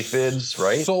 aphids,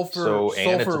 right? And it's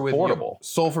affordable.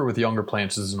 Sulfur with younger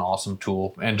plants is an awesome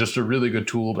tool and just a really good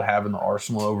tool to have in the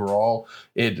arsenal overall.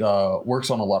 It works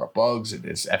on a lot of bugs. It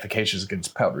is efficacious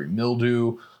against powdery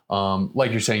mildew.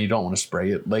 Like you're saying, you don't want to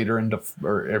spray it later into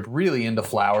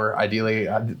flower. Ideally,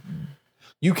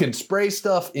 You can spray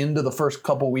stuff into the first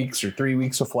couple weeks or 3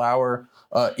 weeks of flower.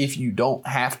 If you don't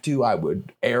have to, I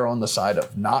would err on the side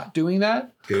of not doing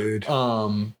that. Dude.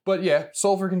 But yeah,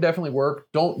 sulfur can definitely work.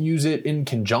 Don't use it in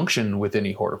conjunction with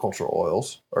any horticultural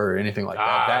oils or anything like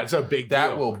that. That's a big That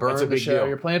deal. will burn That's a the big shit out deal. of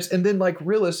your plants. And then, like,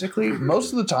 realistically,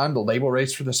 most of the time, the label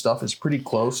rates for this stuff is pretty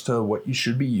close to what you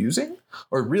should be using.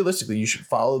 Or realistically, you should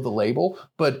follow the label.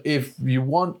 But if you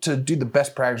want to do the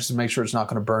best practice and make sure it's not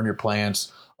going to burn your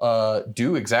plants,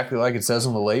 do exactly like it says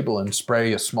on the label and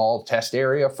spray a small test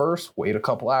area first, wait a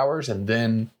couple hours, and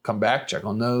then come back, check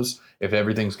on those. If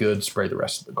everything's good, spray the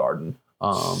rest of the garden.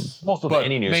 Also, But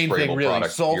any new main thing sprayable really,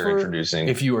 product sulfur, you're introducing.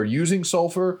 if you are using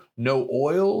sulfur, no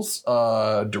oils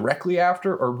directly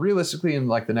after, or realistically in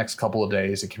like the next couple of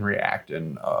days, it can react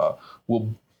and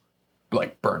will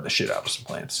like burn the shit out of some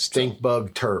plants. Stink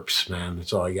bug terps, man.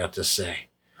 That's all I got to say.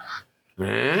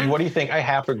 Man. What do you think? I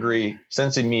half agree.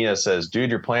 Sensi Mia says,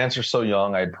 dude, your plants are so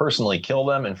young. I'd personally kill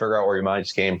them and figure out where your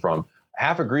mites came from. I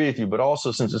half agree with you, but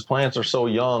also since his plants are so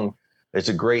young, it's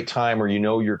a great time where you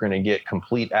know you're going to get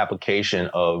complete application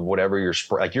of whatever you're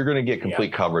like you're going to get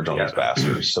complete coverage on these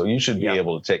bastards. So you should be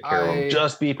able to take care of them.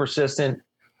 Just be persistent.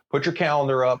 Put your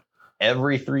calendar up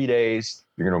every 3 days.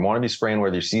 You're going to want to be spraying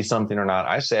whether you see something or not.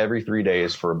 I say every 3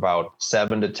 days for about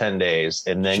 7 to 10 days,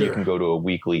 and then you can go to a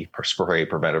weekly spray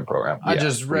preventive program. I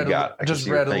just read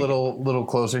a little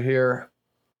closer here.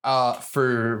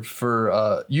 For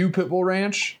you, Pitbull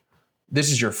Ranch,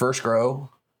 this is your first grow.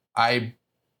 I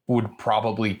would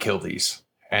probably kill these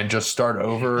and just start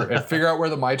over and figure out where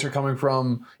the mites are coming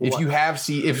from. If you have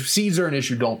if seeds are an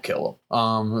issue, don't kill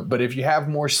them. But if you have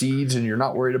more seeds and you're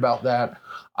not worried about that,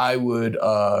 I would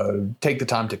take the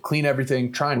time to clean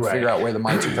everything, try and figure out where the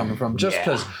mites are coming from. Just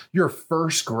because your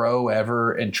first grow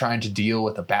ever and trying to deal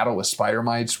with a battle with spider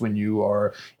mites when you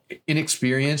are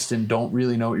inexperienced and don't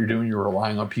really know what you're doing, you're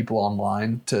relying on people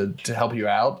online to help you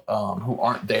out who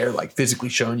aren't there, like physically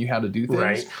showing you how to do things.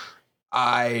 Right.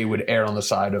 I would err on the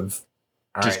side of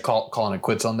calling it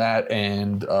quits on that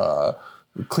and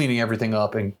cleaning everything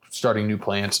up and starting new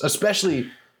plants, especially.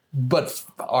 But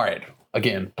all right,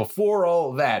 again, before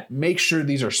all of that, make sure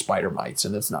these are spider mites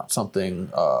and it's not something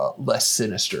less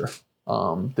sinister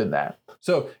than that.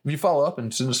 So if you follow up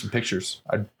and send us some pictures,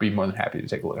 I'd be more than happy to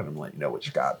take a look at them and let you know what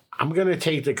you got. I'm going to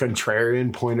take the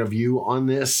contrarian point of view on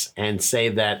this and say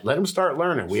that let them start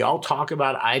learning. We all talk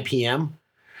about IPM.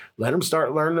 Let them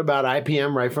start learning about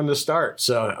IPM right from the start.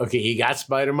 So, okay, you got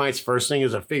spider mites. First thing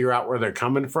is to figure out where they're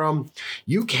coming from.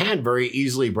 You can very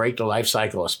easily break the life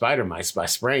cycle of spider mites by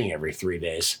spraying every 3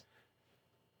 days.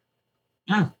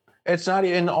 It's not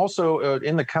even also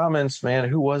in the comments, man.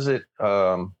 Who was it?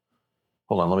 Hold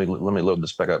on, let me load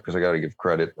this back up because I got to give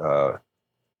credit to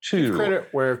Give credit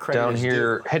where credit down is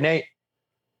here. due.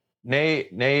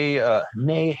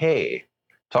 Nay, hey.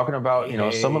 Talking about,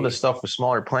 some of the stuff with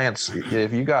smaller plants,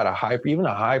 if you got even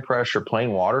a high pressure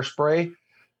plain water spray,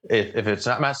 if it's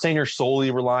not, I'm not saying you're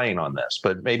solely relying on this,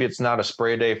 but maybe it's not a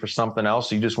spray a day for something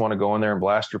else. You just want to go in there and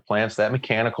blast your plants. That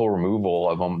mechanical removal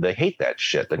of them, they hate that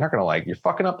shit. They're not going to you're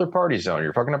fucking up their party zone.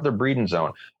 You're fucking up their breeding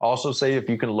zone. Also say if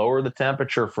you can lower the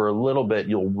temperature for a little bit,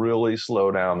 you'll really slow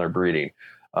down their breeding.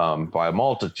 By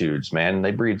multitudes, man.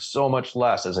 They breed so much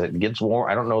less as it gets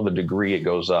warm. I don't know the degree it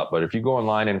goes up, but if you go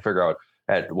online and figure out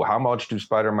how much do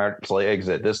spider mites lay eggs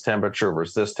at this temperature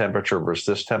versus this temperature versus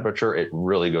this temperature, it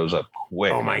really goes up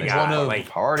quick. Oh my God.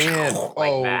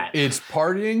 Partying. That. It's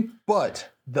partying, but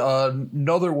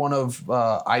another one of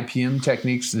IPM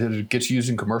techniques that gets used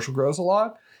in commercial grows a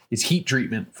lot is heat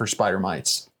treatment for spider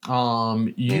mites.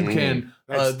 You can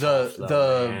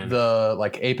the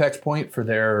like apex point for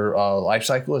their life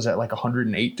cycle is at like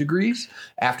 108 degrees.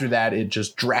 After that, it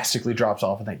just drastically drops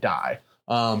off and they die.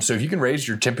 So if you can raise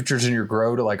your temperatures in your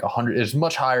grow to like 100, it's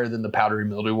much higher than the powdery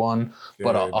mildew one,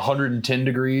 but 110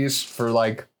 degrees for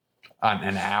like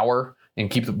an hour and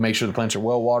make sure the plants are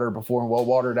well watered before and well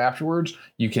watered afterwards,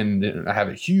 you can have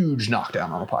a huge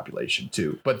knockdown on a population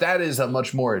too. But that is a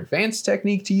much more advanced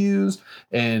technique to use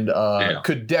and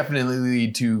could definitely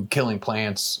lead to killing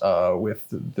plants with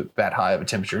that high of a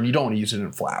temperature. And you don't want to use it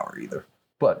in flower either.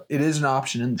 But it is an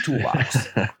option in the toolbox.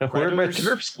 Where are my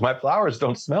trips? My flowers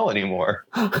don't smell anymore.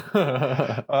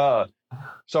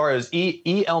 Sorry,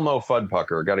 it's Elmo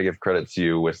Fudpucker. Got to give credit to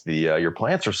you with the your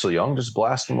plants are so young, just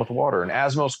blast them with water. And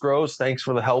Asmos Grows, thanks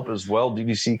for the help as well.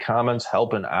 DDC comments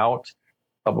helping out.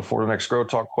 Before the next Grow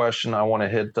Talk question, I want to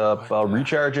hit up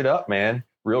Recharge It Up, man.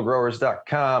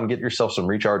 Realgrowers.com. Get yourself some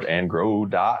recharge and grow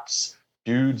dots.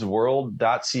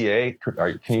 Dudesworld.ca.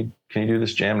 Can you do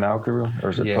this jam now, Guru? Or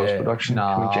is it post production?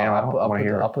 Nah, can we jam? I want to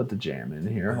hear it. I'll put the jam in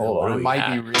here. Hold on. It might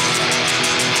be.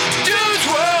 Dudes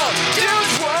World!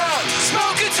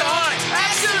 Smoke time.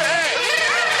 Excellent.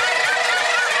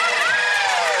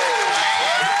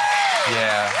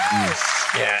 Yeah.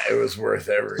 Yeah, it was worth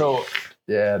every. So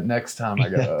Yeah. Next time I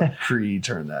gotta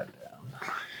pre-turn that down.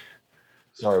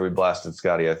 sorry, we blasted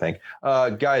Scotty, I think.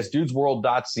 Guys,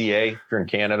 dudesworld.ca if you're in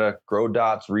Canada, Grow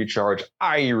Dots, Recharge,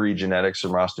 IE Genetics,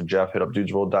 and Rasta Jeff, hit up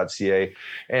dudesworld.ca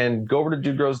and go over to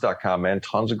dudegrows.com, man.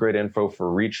 Tons of great info for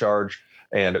Recharge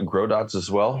and Grow Dots as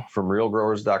well. From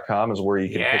realgrowers.com is where you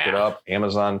can pick it up.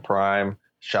 Amazon Prime.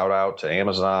 Shout out to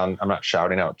Amazon. I'm not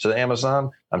shouting out to Amazon.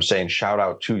 I'm saying shout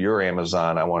out to your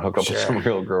Amazon. I want to hook up with some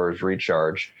Real Growers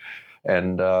Recharge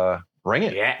and bring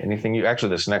it. Yeah. Anything you actually,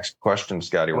 this next question,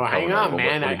 Scotty. Well, hang on,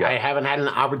 man. What do you got? I haven't had an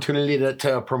opportunity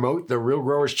to promote the Real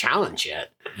Growers Challenge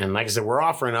yet. And like I said, we're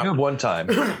offering up. You have one time.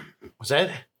 What's that?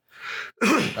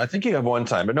 I think you have one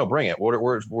time, but no, bring it. We're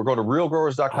going to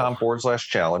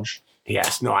realgrowers.com/challenge.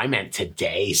 Yes, no, I meant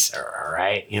today, sir. All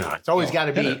right. You know, it's always got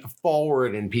to be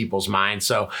forward in people's minds.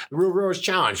 So the Real Growers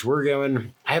Challenge,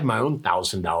 I have my own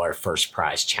 $1,000 first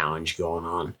prize challenge going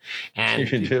on.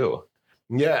 And You do.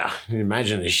 yeah,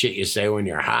 imagine the shit you say when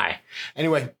you're high.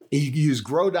 Anyway, you use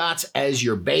Grow Dots as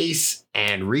your base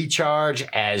and Recharge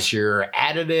as your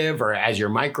additive or as your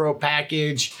micro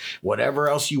package, whatever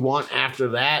else you want after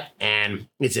that. And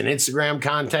it's an Instagram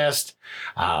contest.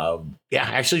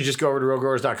 Actually just go over to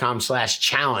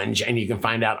realgrowers.com/challenge and you can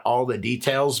find out all the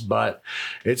details, but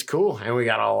it's cool. And we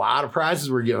got a lot of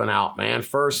prizes we're giving out, man.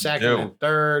 First, second, and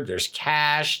third. There's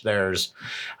cash. There's,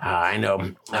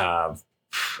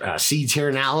 Seeds Here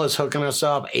Now is hooking us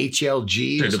up.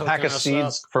 HLG Dude, is the pack hooking of us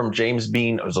seeds up. from James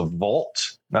Bean is a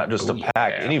vault, not just a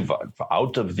pack. Yeah. Any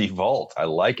out of the vault. I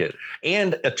like it.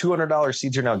 And a $200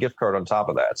 Seeds Here Now gift card on top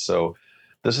of that. So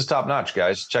this is top notch,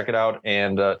 guys. Check it out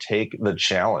and take the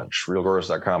challenge.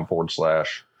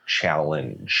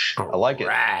 realgrowers.com/challenge. I like it.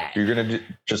 Right. You're going to do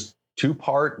just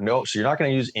 2-part. No, so you're not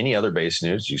going to use any other base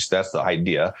newts. That's the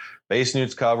idea. Base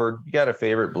newts covered. You got a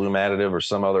favorite bloom additive or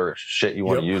some other shit you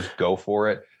want to use, go for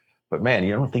it. But man,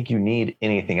 you don't think you need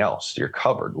anything else. You're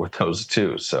covered with those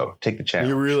two. So take the challenge.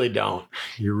 You really don't.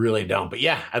 You really don't. But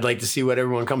yeah, I'd like to see what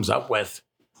everyone comes up with.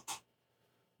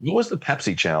 What was the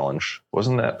Pepsi challenge?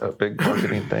 Wasn't that a big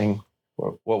marketing thing?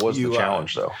 What was the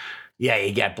challenge though? Yeah,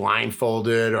 you get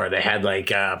blindfolded, or they had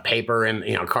like paper and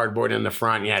cardboard in the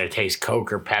front. You had to taste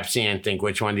Coke or Pepsi and think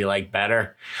which one do you like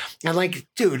better. And like,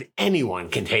 dude, anyone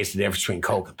can taste the difference between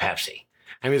Coke and Pepsi.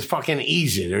 I mean, it's fucking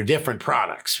easy. They're different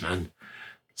products, man.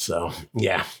 So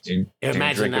yeah, Do you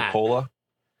imagine drink that. a cola?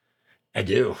 I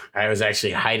do. I was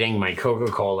actually hiding my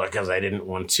Coca-Cola because I didn't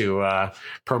want to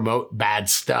promote bad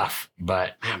stuff,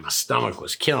 but man, my stomach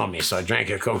was killing me, so I drank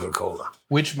a Coca-Cola.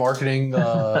 Which marketing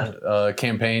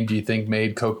campaign do you think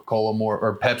made Coca-Cola more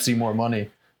or Pepsi more money?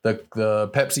 The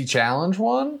Pepsi Challenge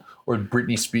one or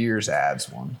Britney Spears ads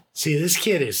one? See, this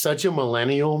kid is such a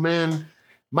millennial, man.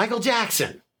 Michael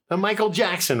Jackson. The Michael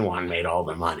Jackson one made all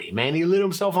the money, man. He lit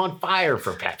himself on fire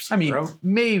for Pepsi. I mean, bro.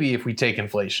 maybe if we take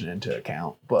inflation into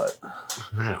account, but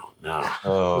I don't know. It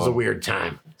Oh, was a weird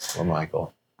time. well,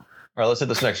 Michael. All right, let's hit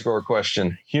this next grower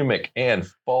question. Humic and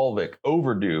Fulvic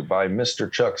overdue by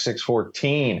Mr. Chuck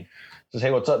 614. Says,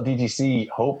 hey, what's up, DTC?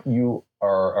 Hope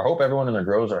everyone in their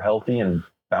grows are healthy and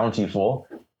bountiful.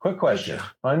 Quick question.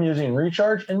 I'm using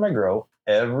Recharge in my grow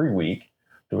every week.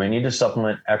 Do I need to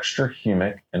supplement extra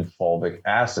humic and fulvic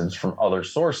acids from other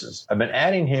sources? I've been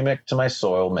adding humic to my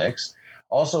soil mix,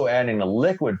 also adding a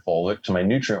liquid fulvic to my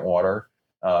nutrient water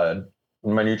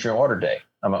day.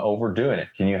 I'm overdoing it.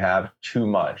 Can you have too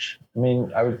much? I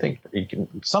mean, I would think you can.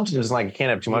 Sometimes it's like you can't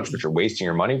have too much, but you're wasting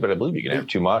your money. But I believe you can have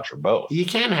too much or both. You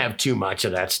can have too much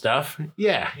of that stuff.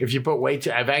 Yeah, if you put way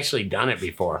too. I've actually done it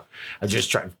before. I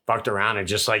just fucked around and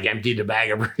just like emptied a bag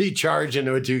of Recharge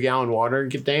into a 2-gallon water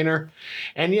container,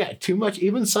 and yeah, too much.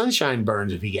 Even sunshine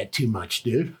burns if you get too much,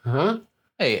 dude. Huh?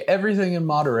 hey, everything in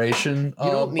moderation.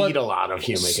 You don't need a lot of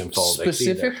humic and fulvic.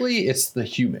 Specifically, it's the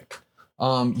humic.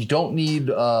 You don't need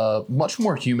much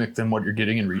more humic than what you're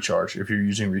getting in Recharge if you're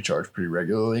using Recharge pretty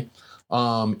regularly.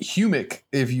 Humic,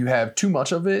 if you have too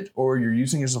much of it or you're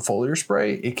using it as a foliar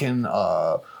spray, it can,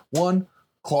 one,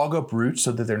 clog up roots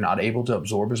so that they're not able to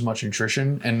absorb as much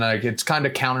nutrition. And like it's kind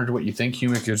of counter to what you think.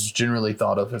 Humic is generally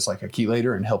thought of as like a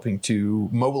chelator and helping to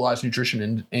mobilize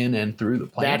nutrition in and through the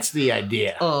plant. That's the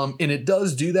idea. And it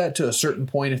does do that to a certain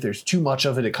point. If there's too much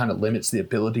of it, it kind of limits the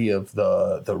ability of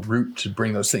the root to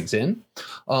bring those things in.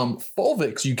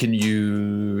 Fulvics you can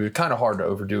use, kind of hard to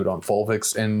overdo it on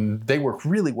fulvics, and they work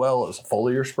really well as a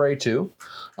foliar spray too.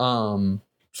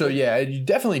 So yeah, you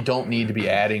definitely don't need to be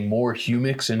adding more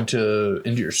humics into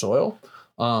your soil.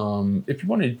 If you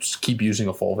want to just keep using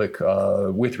a fulvic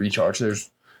with Recharge,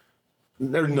 there's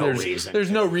There's no reason.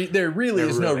 There really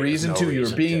is no reason to.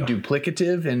 You're being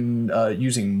duplicative and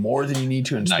using more than you need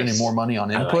to and spending more money on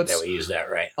inputs. I like that we use that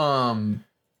right.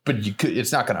 But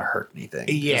it's not going to hurt anything.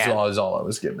 Yeah, is all I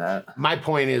was getting at. My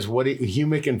point is,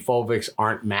 humic and fulvics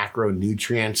aren't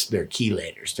macronutrients; they're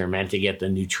chelators. They're meant to get the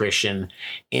nutrition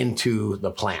into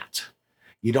the plant.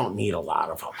 You don't need a lot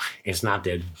of them. It's not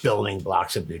the building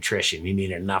blocks of nutrition. You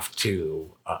need enough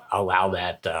to allow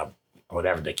that the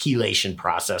chelation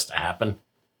process to happen.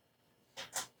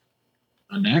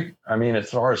 Nick, I mean, as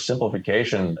far as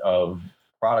simplification of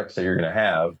products that you're going to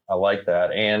have, I like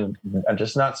that, and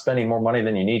just not spending more money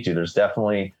than you need to. There's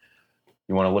definitely,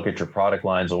 you want to look at your product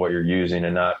lines of what you're using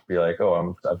and not be like,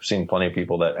 I've seen plenty of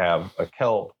people that have a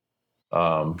kelp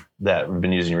that have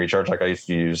been using Recharge. Like I used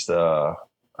to use the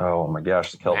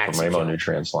kelp from Rainbow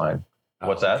Nutrients line.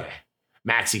 What's that?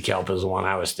 Maxi Kelp is the one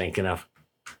I was thinking of.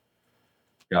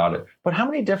 Got it. But how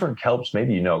many different kelps,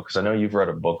 maybe you know, because I know you've read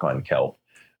a book on kelp.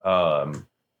 Are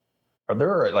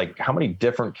there how many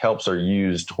different kelps are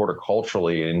used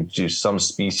horticulturally, and do some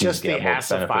species just get more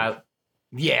benefit?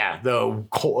 Yeah, the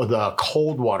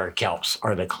cold water kelps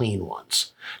are the clean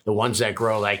ones. The ones that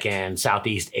grow like in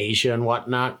Southeast Asia and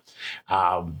whatnot.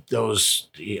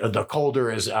 The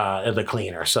colder is the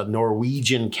cleaner. So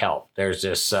Norwegian kelp, there's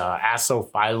this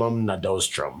Asphophylum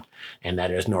nodostrum, and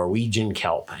that is Norwegian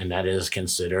kelp, and that is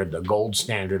considered the gold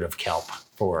standard of kelp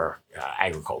for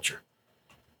agriculture.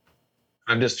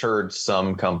 I've just heard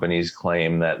some companies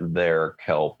claim that their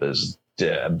kelp is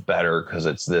better because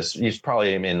it's this. He's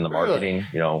probably in the marketing.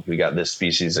 Really? We got this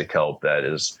species of kelp that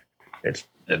is,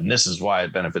 and this is why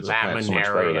it benefits the plant so much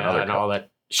better than other kelp. All that.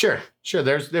 Sure.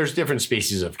 There's different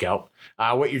species of kelp.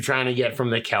 What you're trying to get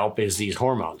from the kelp is these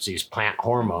hormones, these plant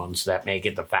hormones that make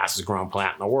it the fastest growing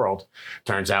plant in the world.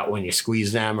 Turns out when you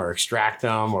squeeze them or extract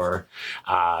them or,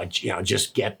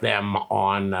 just get them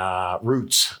on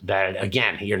roots, that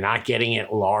again, you're not getting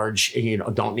it large.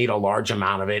 Don't need a large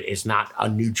amount of it. It's not a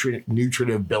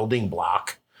nutritive building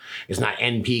block. It's not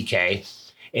NPK.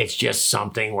 It's just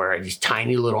something where these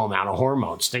tiny little amount of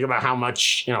hormones. Think about how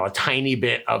much, a tiny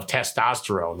bit of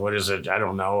testosterone. What is it? I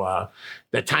don't know.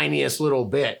 The tiniest little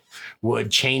bit would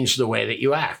change the way that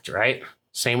you act, right?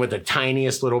 Same with the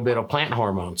tiniest little bit of plant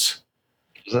hormones.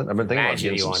 I've been thinking about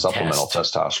getting some supplemental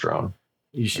testosterone.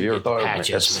 You should get the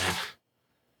patches, man.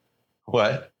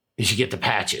 What? You should get the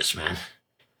patches, man.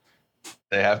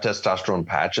 They have testosterone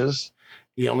patches?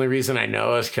 The only reason I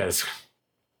know is because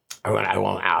I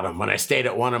won't out him. When I stayed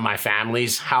at one of my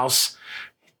family's house,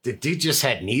 the dude just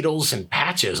had needles and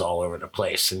patches all over the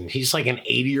place. And he's like an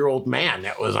 80-year-old man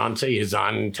that he's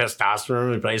on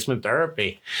testosterone replacement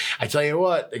therapy. I tell you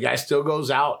what, the guy still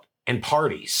goes out and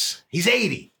parties. He's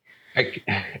 80.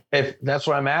 If that's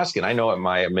what I'm asking, I know at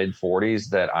my mid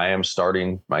 40s that I am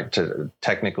starting to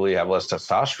technically have less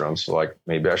testosterone. So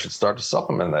maybe I should start to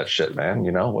supplement that shit, man.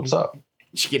 What's up?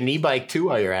 You should get an e-bike too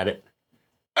while you're at it.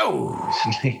 Oh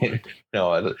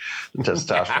no!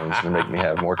 Testosterone is going to make me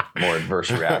have more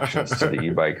adverse reactions to the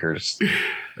e-bikers.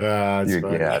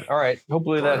 All right.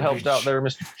 Hopefully that helped out there,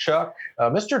 Mr. Chuck.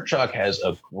 Mr. Chuck has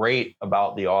a great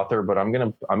about the author, but I'm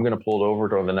gonna pull it over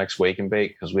to the next Wake and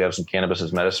Bake because we have some cannabis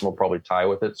as medicine. We'll probably tie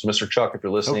with it. So, Mr. Chuck, if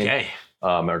you're listening,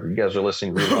 or you guys are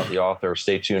listening, read about the author.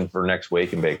 Stay tuned for next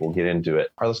Wake and Bake. We'll get into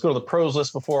it. All right, let's go to the pros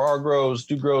list before our grows.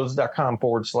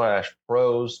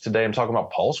 dogrows.com/pros. Today I'm talking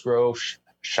about Pulse Grow.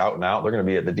 Shouting out, they're going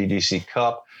to be at the DDC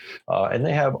Cup, and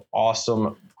they have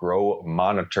awesome grow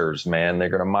monitors, man. They're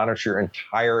going to monitor your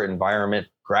entire environment,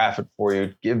 graph it for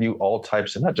you, give you all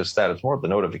types, and not just that, it's more of the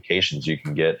notifications you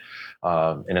can get,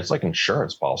 and it's like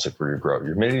insurance policy for your grow.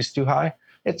 Your humidity's too high,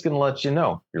 it's going to let you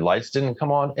know. Your lights didn't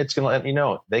come on, it's going to let you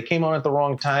know. They came on at the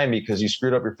wrong time because you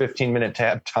screwed up your 15-minute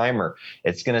tab timer.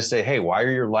 It's going to say, hey, why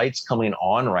are your lights coming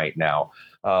on right now?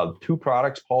 Two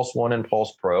products, Pulse One and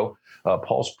Pulse Pro.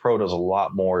 Pulse Pro does a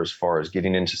lot more as far as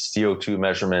getting into CO2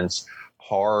 measurements,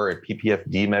 PAR and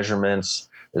PPFD measurements,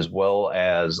 as well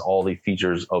as all the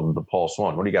features of the Pulse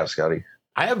One. What do you got, Scotty?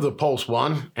 I have the Pulse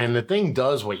One, and the thing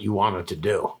does what you want it to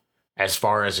do. As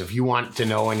far as if you want to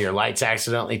know when your lights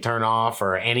accidentally turn off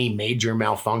or any major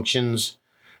malfunctions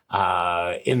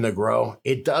in the grow,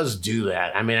 it does do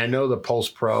that. I mean, I know the Pulse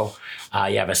Pro,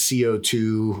 you have a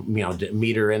CO2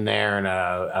 meter in there and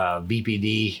a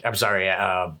VPD. I'm sorry,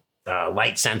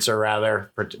 light sensor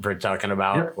rather for talking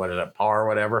about what is it, PAR or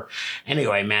whatever.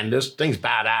 Anyway, man, this thing's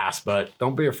badass, but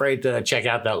don't be afraid to check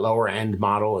out that lower end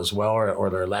model as well, or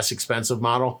their less expensive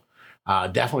model.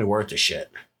 Definitely worth the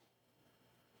shit.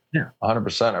 Yeah,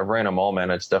 100%. I've ran them all,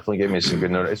 man. It's definitely given me some good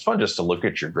notes. It's fun just to look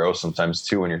at your growth sometimes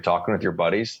too when you're talking with your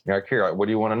buddies. You're like, here, what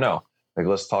do you want to know? Like,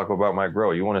 let's talk about my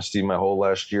grow. You want to see my whole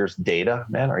last year's data,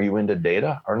 man? Are you into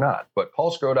data or not? But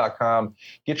pulsegrow.com,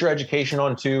 get your education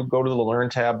on too. Go to the Learn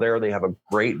tab there. They have a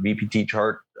great VPT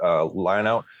chart line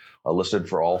out listed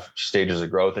for all stages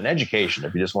of growth and education.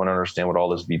 If you just want to understand what all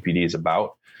this VPD is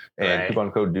about, and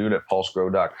coupon code DUDE at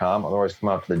pulsegrow.com. Otherwise, come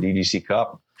out to the DDC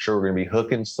Cup. I'm sure we're going to be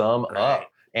hooking some up.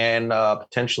 And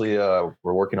potentially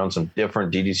we're working on some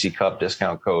different DDC Cup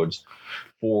discount codes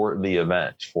for the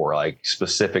event, for like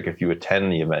specific, if you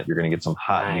attend the event, you're going to get some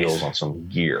hot deals on some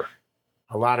gear.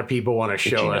 A lot of people want to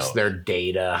show us their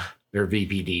data, their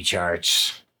VPD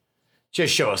charts.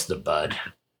 Just show us the bud.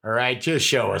 All right. Just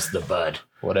show us the bud.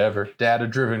 Whatever.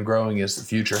 Data-driven growing is the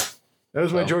future. That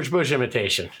was my George Bush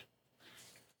imitation.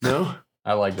 No?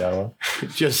 I like that one.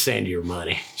 Just send your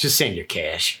money. Just send your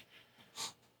cash.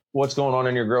 What's going on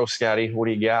in your grow, Scotty? What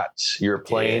do you got? You're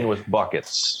playing with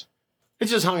buckets. I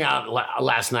just hung out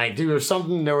last night. Dude,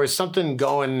 there was something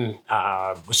going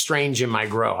strange in my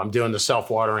grow. I'm doing the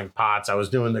self-watering pots. I was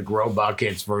doing the grow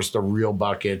buckets versus the real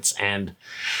buckets. And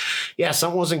yeah,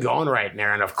 something wasn't going right in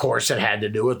there. And of course, it had to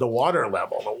do with the water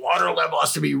level. The water level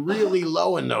has to be really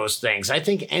low in those things. I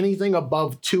think anything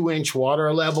above 2-inch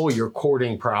water level, you're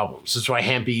courting problems. That's why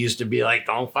Hempy used to be like,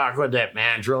 don't fuck with it,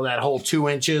 man. Drill that hole 2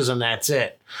 inches and that's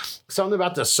it. Something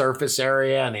about the surface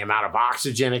area and the amount of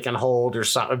oxygen it can hold or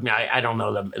something. I don't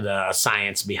know the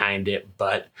science behind it,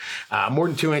 but more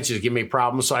than 2 inches give me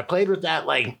problems. So I played with that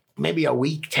like maybe a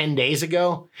week, 10 days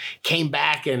ago, came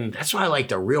back. And that's why I like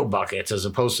the real buckets as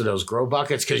opposed to those grow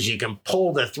buckets, because you can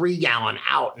pull the 3-gallon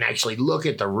out and actually look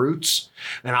at the roots.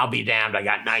 And I'll be damned, I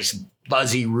got nice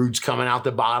fuzzy roots coming out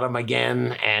the bottom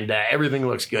again, and everything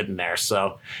looks good in there.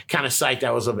 So kind of psyched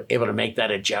I was able to make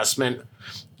that adjustment.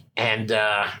 And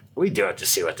we do it to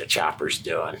see what the chopper's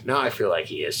doing. No, I feel like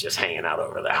he is just hanging out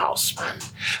over the house.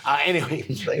 Anyway,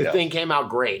 the thing came out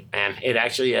great, man. It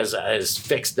actually is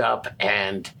fixed up,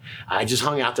 and I just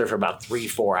hung out there for about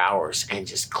 3-4 hours and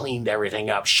just cleaned everything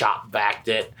up, shop vacked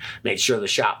it, made sure the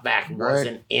shop vac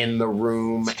wasn't in the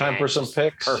room. It's time for some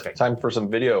pics. Perfect. Time for some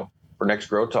video for next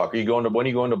Grow Talk. When are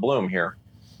you going to bloom here?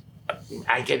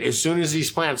 As soon as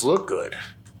these plants look good.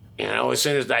 You know, as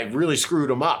soon as I really screwed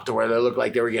them up to where they looked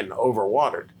like they were getting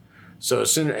overwatered. So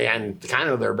as soon, and kind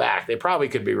of they're back, they probably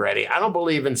could be ready. I don't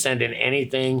believe in sending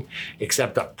anything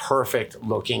except a perfect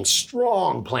looking,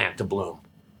 strong plant to bloom.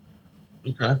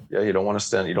 Okay. Yeah, you don't want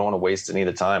to waste any of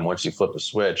the time once you flip the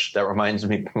switch. That reminds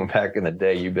me, back in the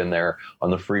day, you've been there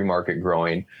on the free market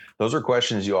growing. Those are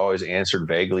questions you always answered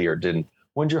vaguely or didn't.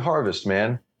 When's your harvest,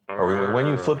 man? Or when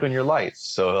you flipping your lights.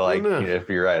 So like, if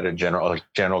you're at a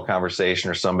general conversation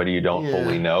or somebody you don't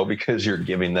fully know, because you're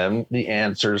giving them the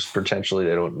answers, potentially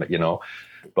they don't,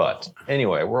 but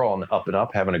anyway, we're all up and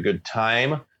up having a good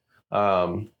time.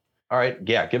 All right.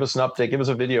 Yeah. Give us an update. Give us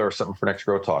a video or something for next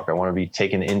Grow Talk. I want to be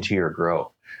taken into your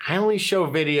grow. I only show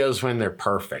videos when they're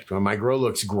perfect, when my grow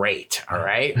looks great. All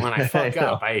right. When I fuck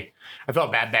up, I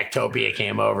felt bad. Bactopia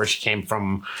came over. She came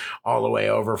from all the way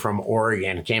over from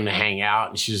Oregon, came to hang out.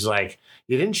 And she's like,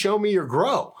 you didn't show me your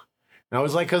grow. And I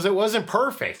was like, because it wasn't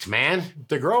perfect, man.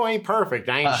 The grow ain't perfect.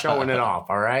 I ain't showing it off.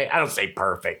 All right. I don't say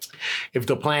perfect. If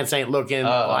the plants ain't looking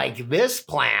like this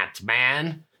plant,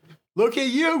 man, look at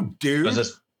you, dude. This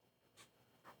is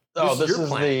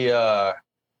the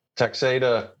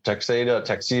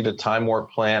Texida Time Warp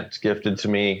plant gifted to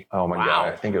me. Oh my God.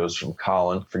 I think it was from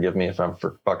Colin. Forgive me if I'm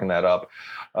fucking that up.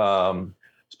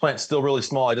 This plant's still really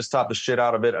small. I just topped the shit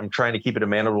out of it. I'm trying to keep it a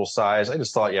manageable size. I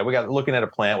just thought, we got looking at a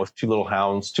plant with 2 little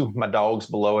hounds, 2 of my dogs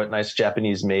below it, nice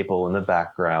Japanese maple in the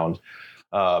background.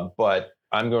 But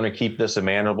I'm going to keep this a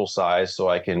manageable size so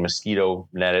I can bug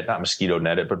net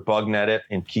it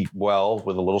and keep well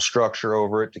with a little structure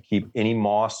over it to keep any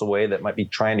moss away that might be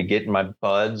trying to get in my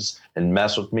buds and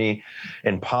mess with me,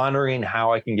 and pondering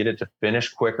how I can get it to finish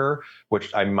quicker,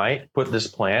 which I might put this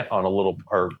plant on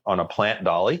on a plant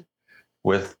dolly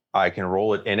I can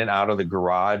roll it in and out of the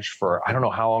garage for, I don't know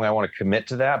how long I want to commit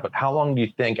to that, but how long do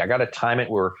you think? I got to time it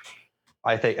where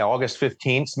I think August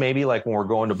 15th, maybe, like when we're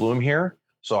going to bloom here.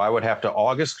 So I would have to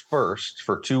August 1st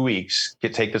for 2 weeks,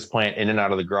 take this plant in and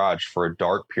out of the garage for a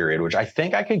dark period, which I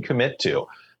think I can commit to.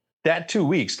 That 2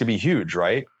 weeks could be huge,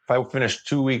 right? If I finished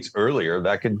 2 weeks earlier,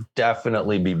 that could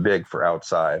definitely be big for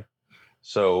outside.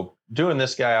 So doing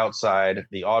this guy outside,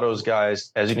 the autos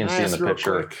guys, as you can see in the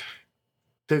picture.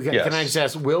 Can I just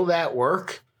ask, will that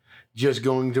work? Just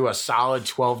going to a solid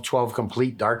 12-12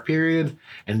 complete dark period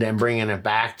and then bringing it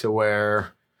back to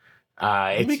where...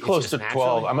 it'd be close to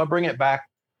 12. I'm going to bring it back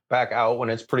back out when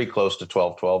it's pretty close to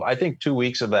 12. I think 2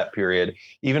 weeks of that period,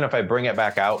 even if I bring it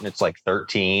back out and it's like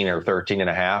 13 or 13 and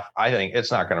a half, I think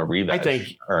it's not going to re-veg. I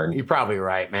think you're probably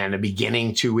right, man. The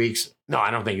beginning 2 weeks. No,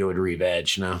 I don't think it would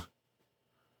re-veg. No.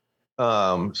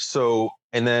 So,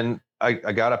 and then I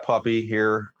got a puppy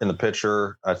here in the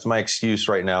picture. That's my excuse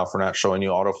right now for not showing you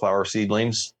autoflower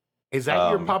seedlings. Is that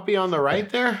your puppy on the right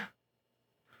there?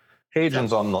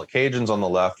 Cajun's on the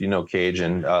left. You know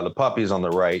Cajun. The puppy's on the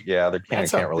right. Yeah, they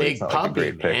That's a big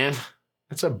puppy, man.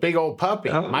 That's a big old puppy.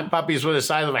 My puppy's the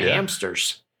size of a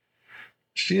hamster's.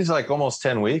 She's like almost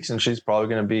 10 weeks, and she's probably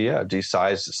going to be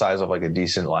size of like a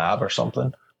decent lab or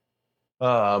something.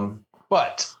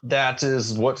 But that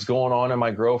is what's going on in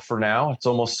my grow for now. It's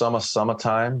almost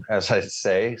summertime, as I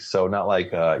say. So not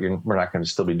like we're not going to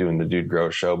still be doing the Dude Grow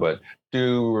show, but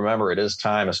do remember it is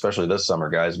time, especially this summer,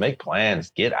 guys. Make plans,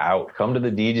 get out, come to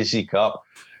the DGC Cup.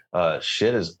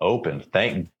 Shit is open,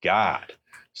 thank God.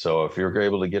 So if you're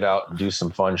able to get out and do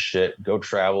some fun shit, go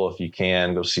travel if you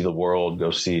can, go see the world,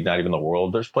 go see not even the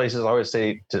world. There's places I always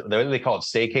say they call it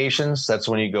staycations. That's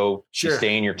when you go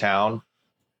stay in your town.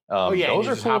 Those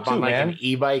are cool too, man. An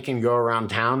e-bike and go around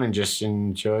town and just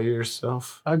enjoy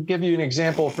yourself. I'll give you an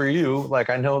example for you. Like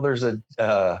I know there's a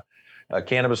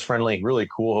cannabis-friendly, really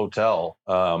cool hotel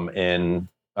in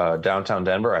downtown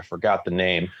Denver. I forgot the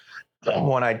name.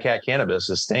 One-Eyed Cat Cannabis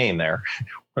is staying there,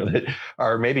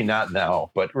 or maybe not now.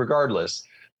 But regardless,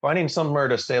 finding somewhere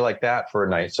to stay like that for a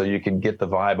night so you can get the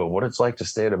vibe of what it's like to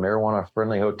stay at a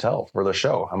marijuana-friendly hotel for the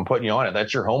show. I'm putting you on it.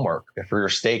 That's your homework for your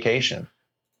staycation.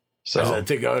 So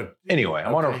to go anyway,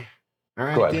 I'm on a all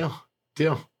right.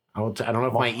 Deal. I don't know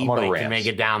if my e-bike can make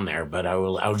it down there, but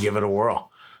I'll give it a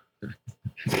whirl.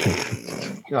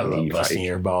 I love busting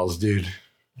your balls, dude.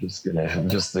 Just gonna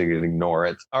ignore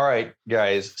it. All right,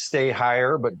 guys, stay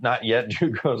higher, but not yet.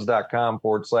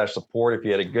 dudegrows.com/support. If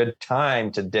you had a good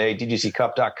time today,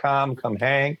 dgccup.com, come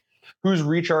hang. Who's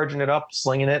recharging it up,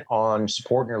 slinging it on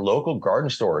supporting your local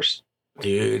garden stores?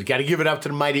 Dude, got to give it up to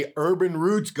the mighty Urban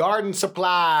Roots Garden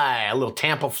Supply. A little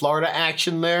Tampa, Florida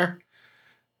action there.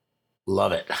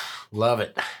 Love it.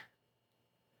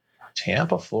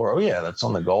 Tampa, Florida. Oh, yeah, that's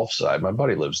on the Gulf side. My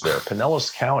buddy lives there.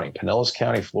 Pinellas County,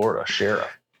 Florida. Sheriff.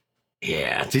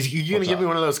 Yeah. You going to give me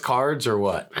one of those cards or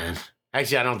what, man?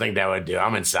 Actually, I don't think that would do.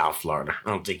 I'm in South Florida. I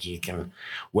don't think you can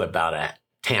whip out a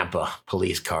Tampa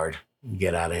police card and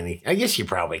get out any. I guess you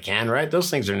probably can, right? Those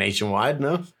things are nationwide,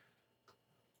 no?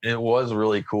 It was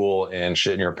really cool and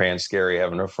shit in your pants scary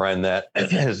having a friend that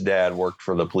his dad worked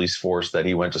for the police force that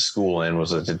he went to school in,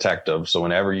 was a detective. So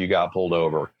whenever you got pulled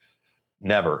over,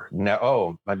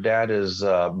 oh, my dad is,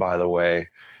 by the way,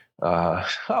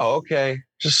 okay,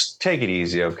 just take it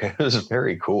easy, okay? This is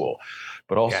very cool.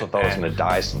 But also thought I was going to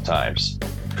die sometimes.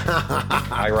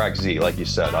 IROC Z, like you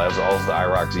said, all the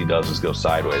IROC Z does is go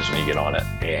sideways when you get on it.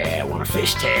 Yeah, I want a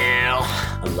fishtail.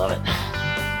 I love it.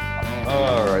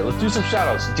 All right, let's do some shout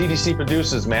outs. DDC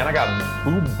produces, man. I got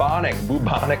Bubonic,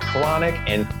 Clonic,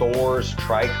 and Thor's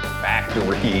Trike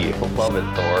Factory. Love it,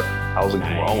 Thor. How's it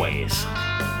going?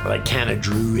 Like Canna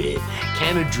Druid.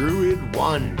 Canna Druid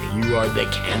 1. You are the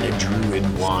Canna Druid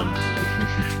 1.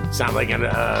 Sounds like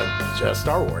a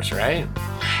Star Wars, right?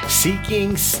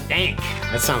 Seeking Stank.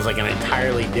 That sounds like an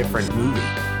entirely different movie.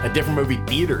 A different movie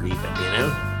theater, even, you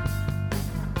know?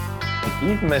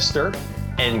 Eve Mister.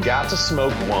 And Got to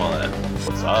Smoke One.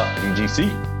 What's up, DGC?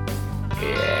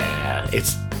 Yeah,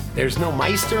 there's no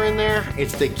Meister in there.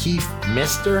 It's the Keith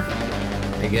Mister.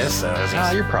 I guess so.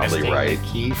 You're probably right.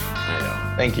 Keith. I know.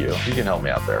 Thank you. You can help me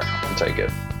out there. I'll take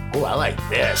it. Oh, I like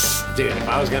this. Dude, if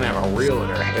I was going to have a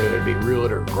realtor, it would be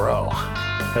Realtor Grow.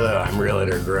 Hello, I'm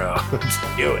Realtor Grow. Let's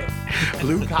do it.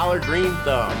 Blue Collar Green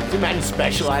Thumb. Can you imagine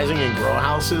specializing in grow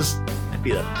houses? That'd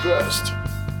be the best.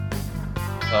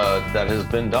 That has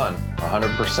been done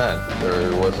 100%.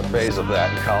 There was a phase of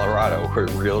that in Colorado where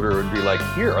a realtor would be like,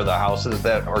 here are the houses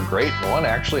that are great. One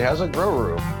actually has a grow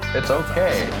room. It's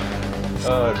okay.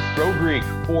 Grow Greek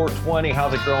 420,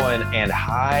 how's it growing? And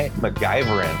hi,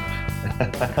 MacGyverin.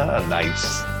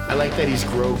 Nice. I like that he's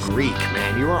Grow Greek,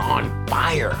 man. You are on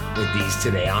fire with these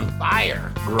today. On fire,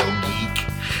 Grow Geek.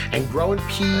 And growing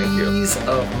peace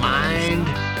of mind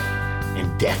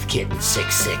and Death Kitten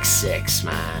 666,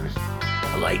 man.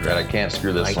 I like that. I can't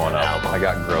screw this one up. Album. I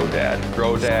got Grow Dad.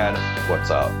 Grow Dad,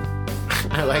 what's up?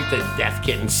 I like that Death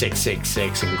Kitten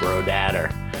 666 and Grow Dad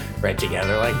are right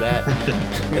together like that. You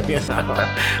know,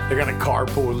 they're gonna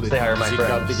carpool Say hi to my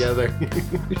friends together.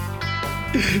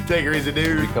 Take her easy,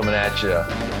 dude. Be coming at you.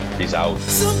 Peace out.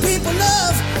 Some people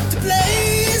love to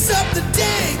blaze up the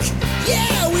dank.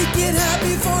 Yeah, we get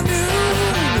happy for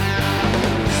noon.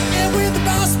 And when the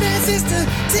boss man says to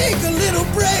take a little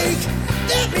break,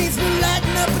 That means we're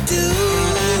lighting up a dude.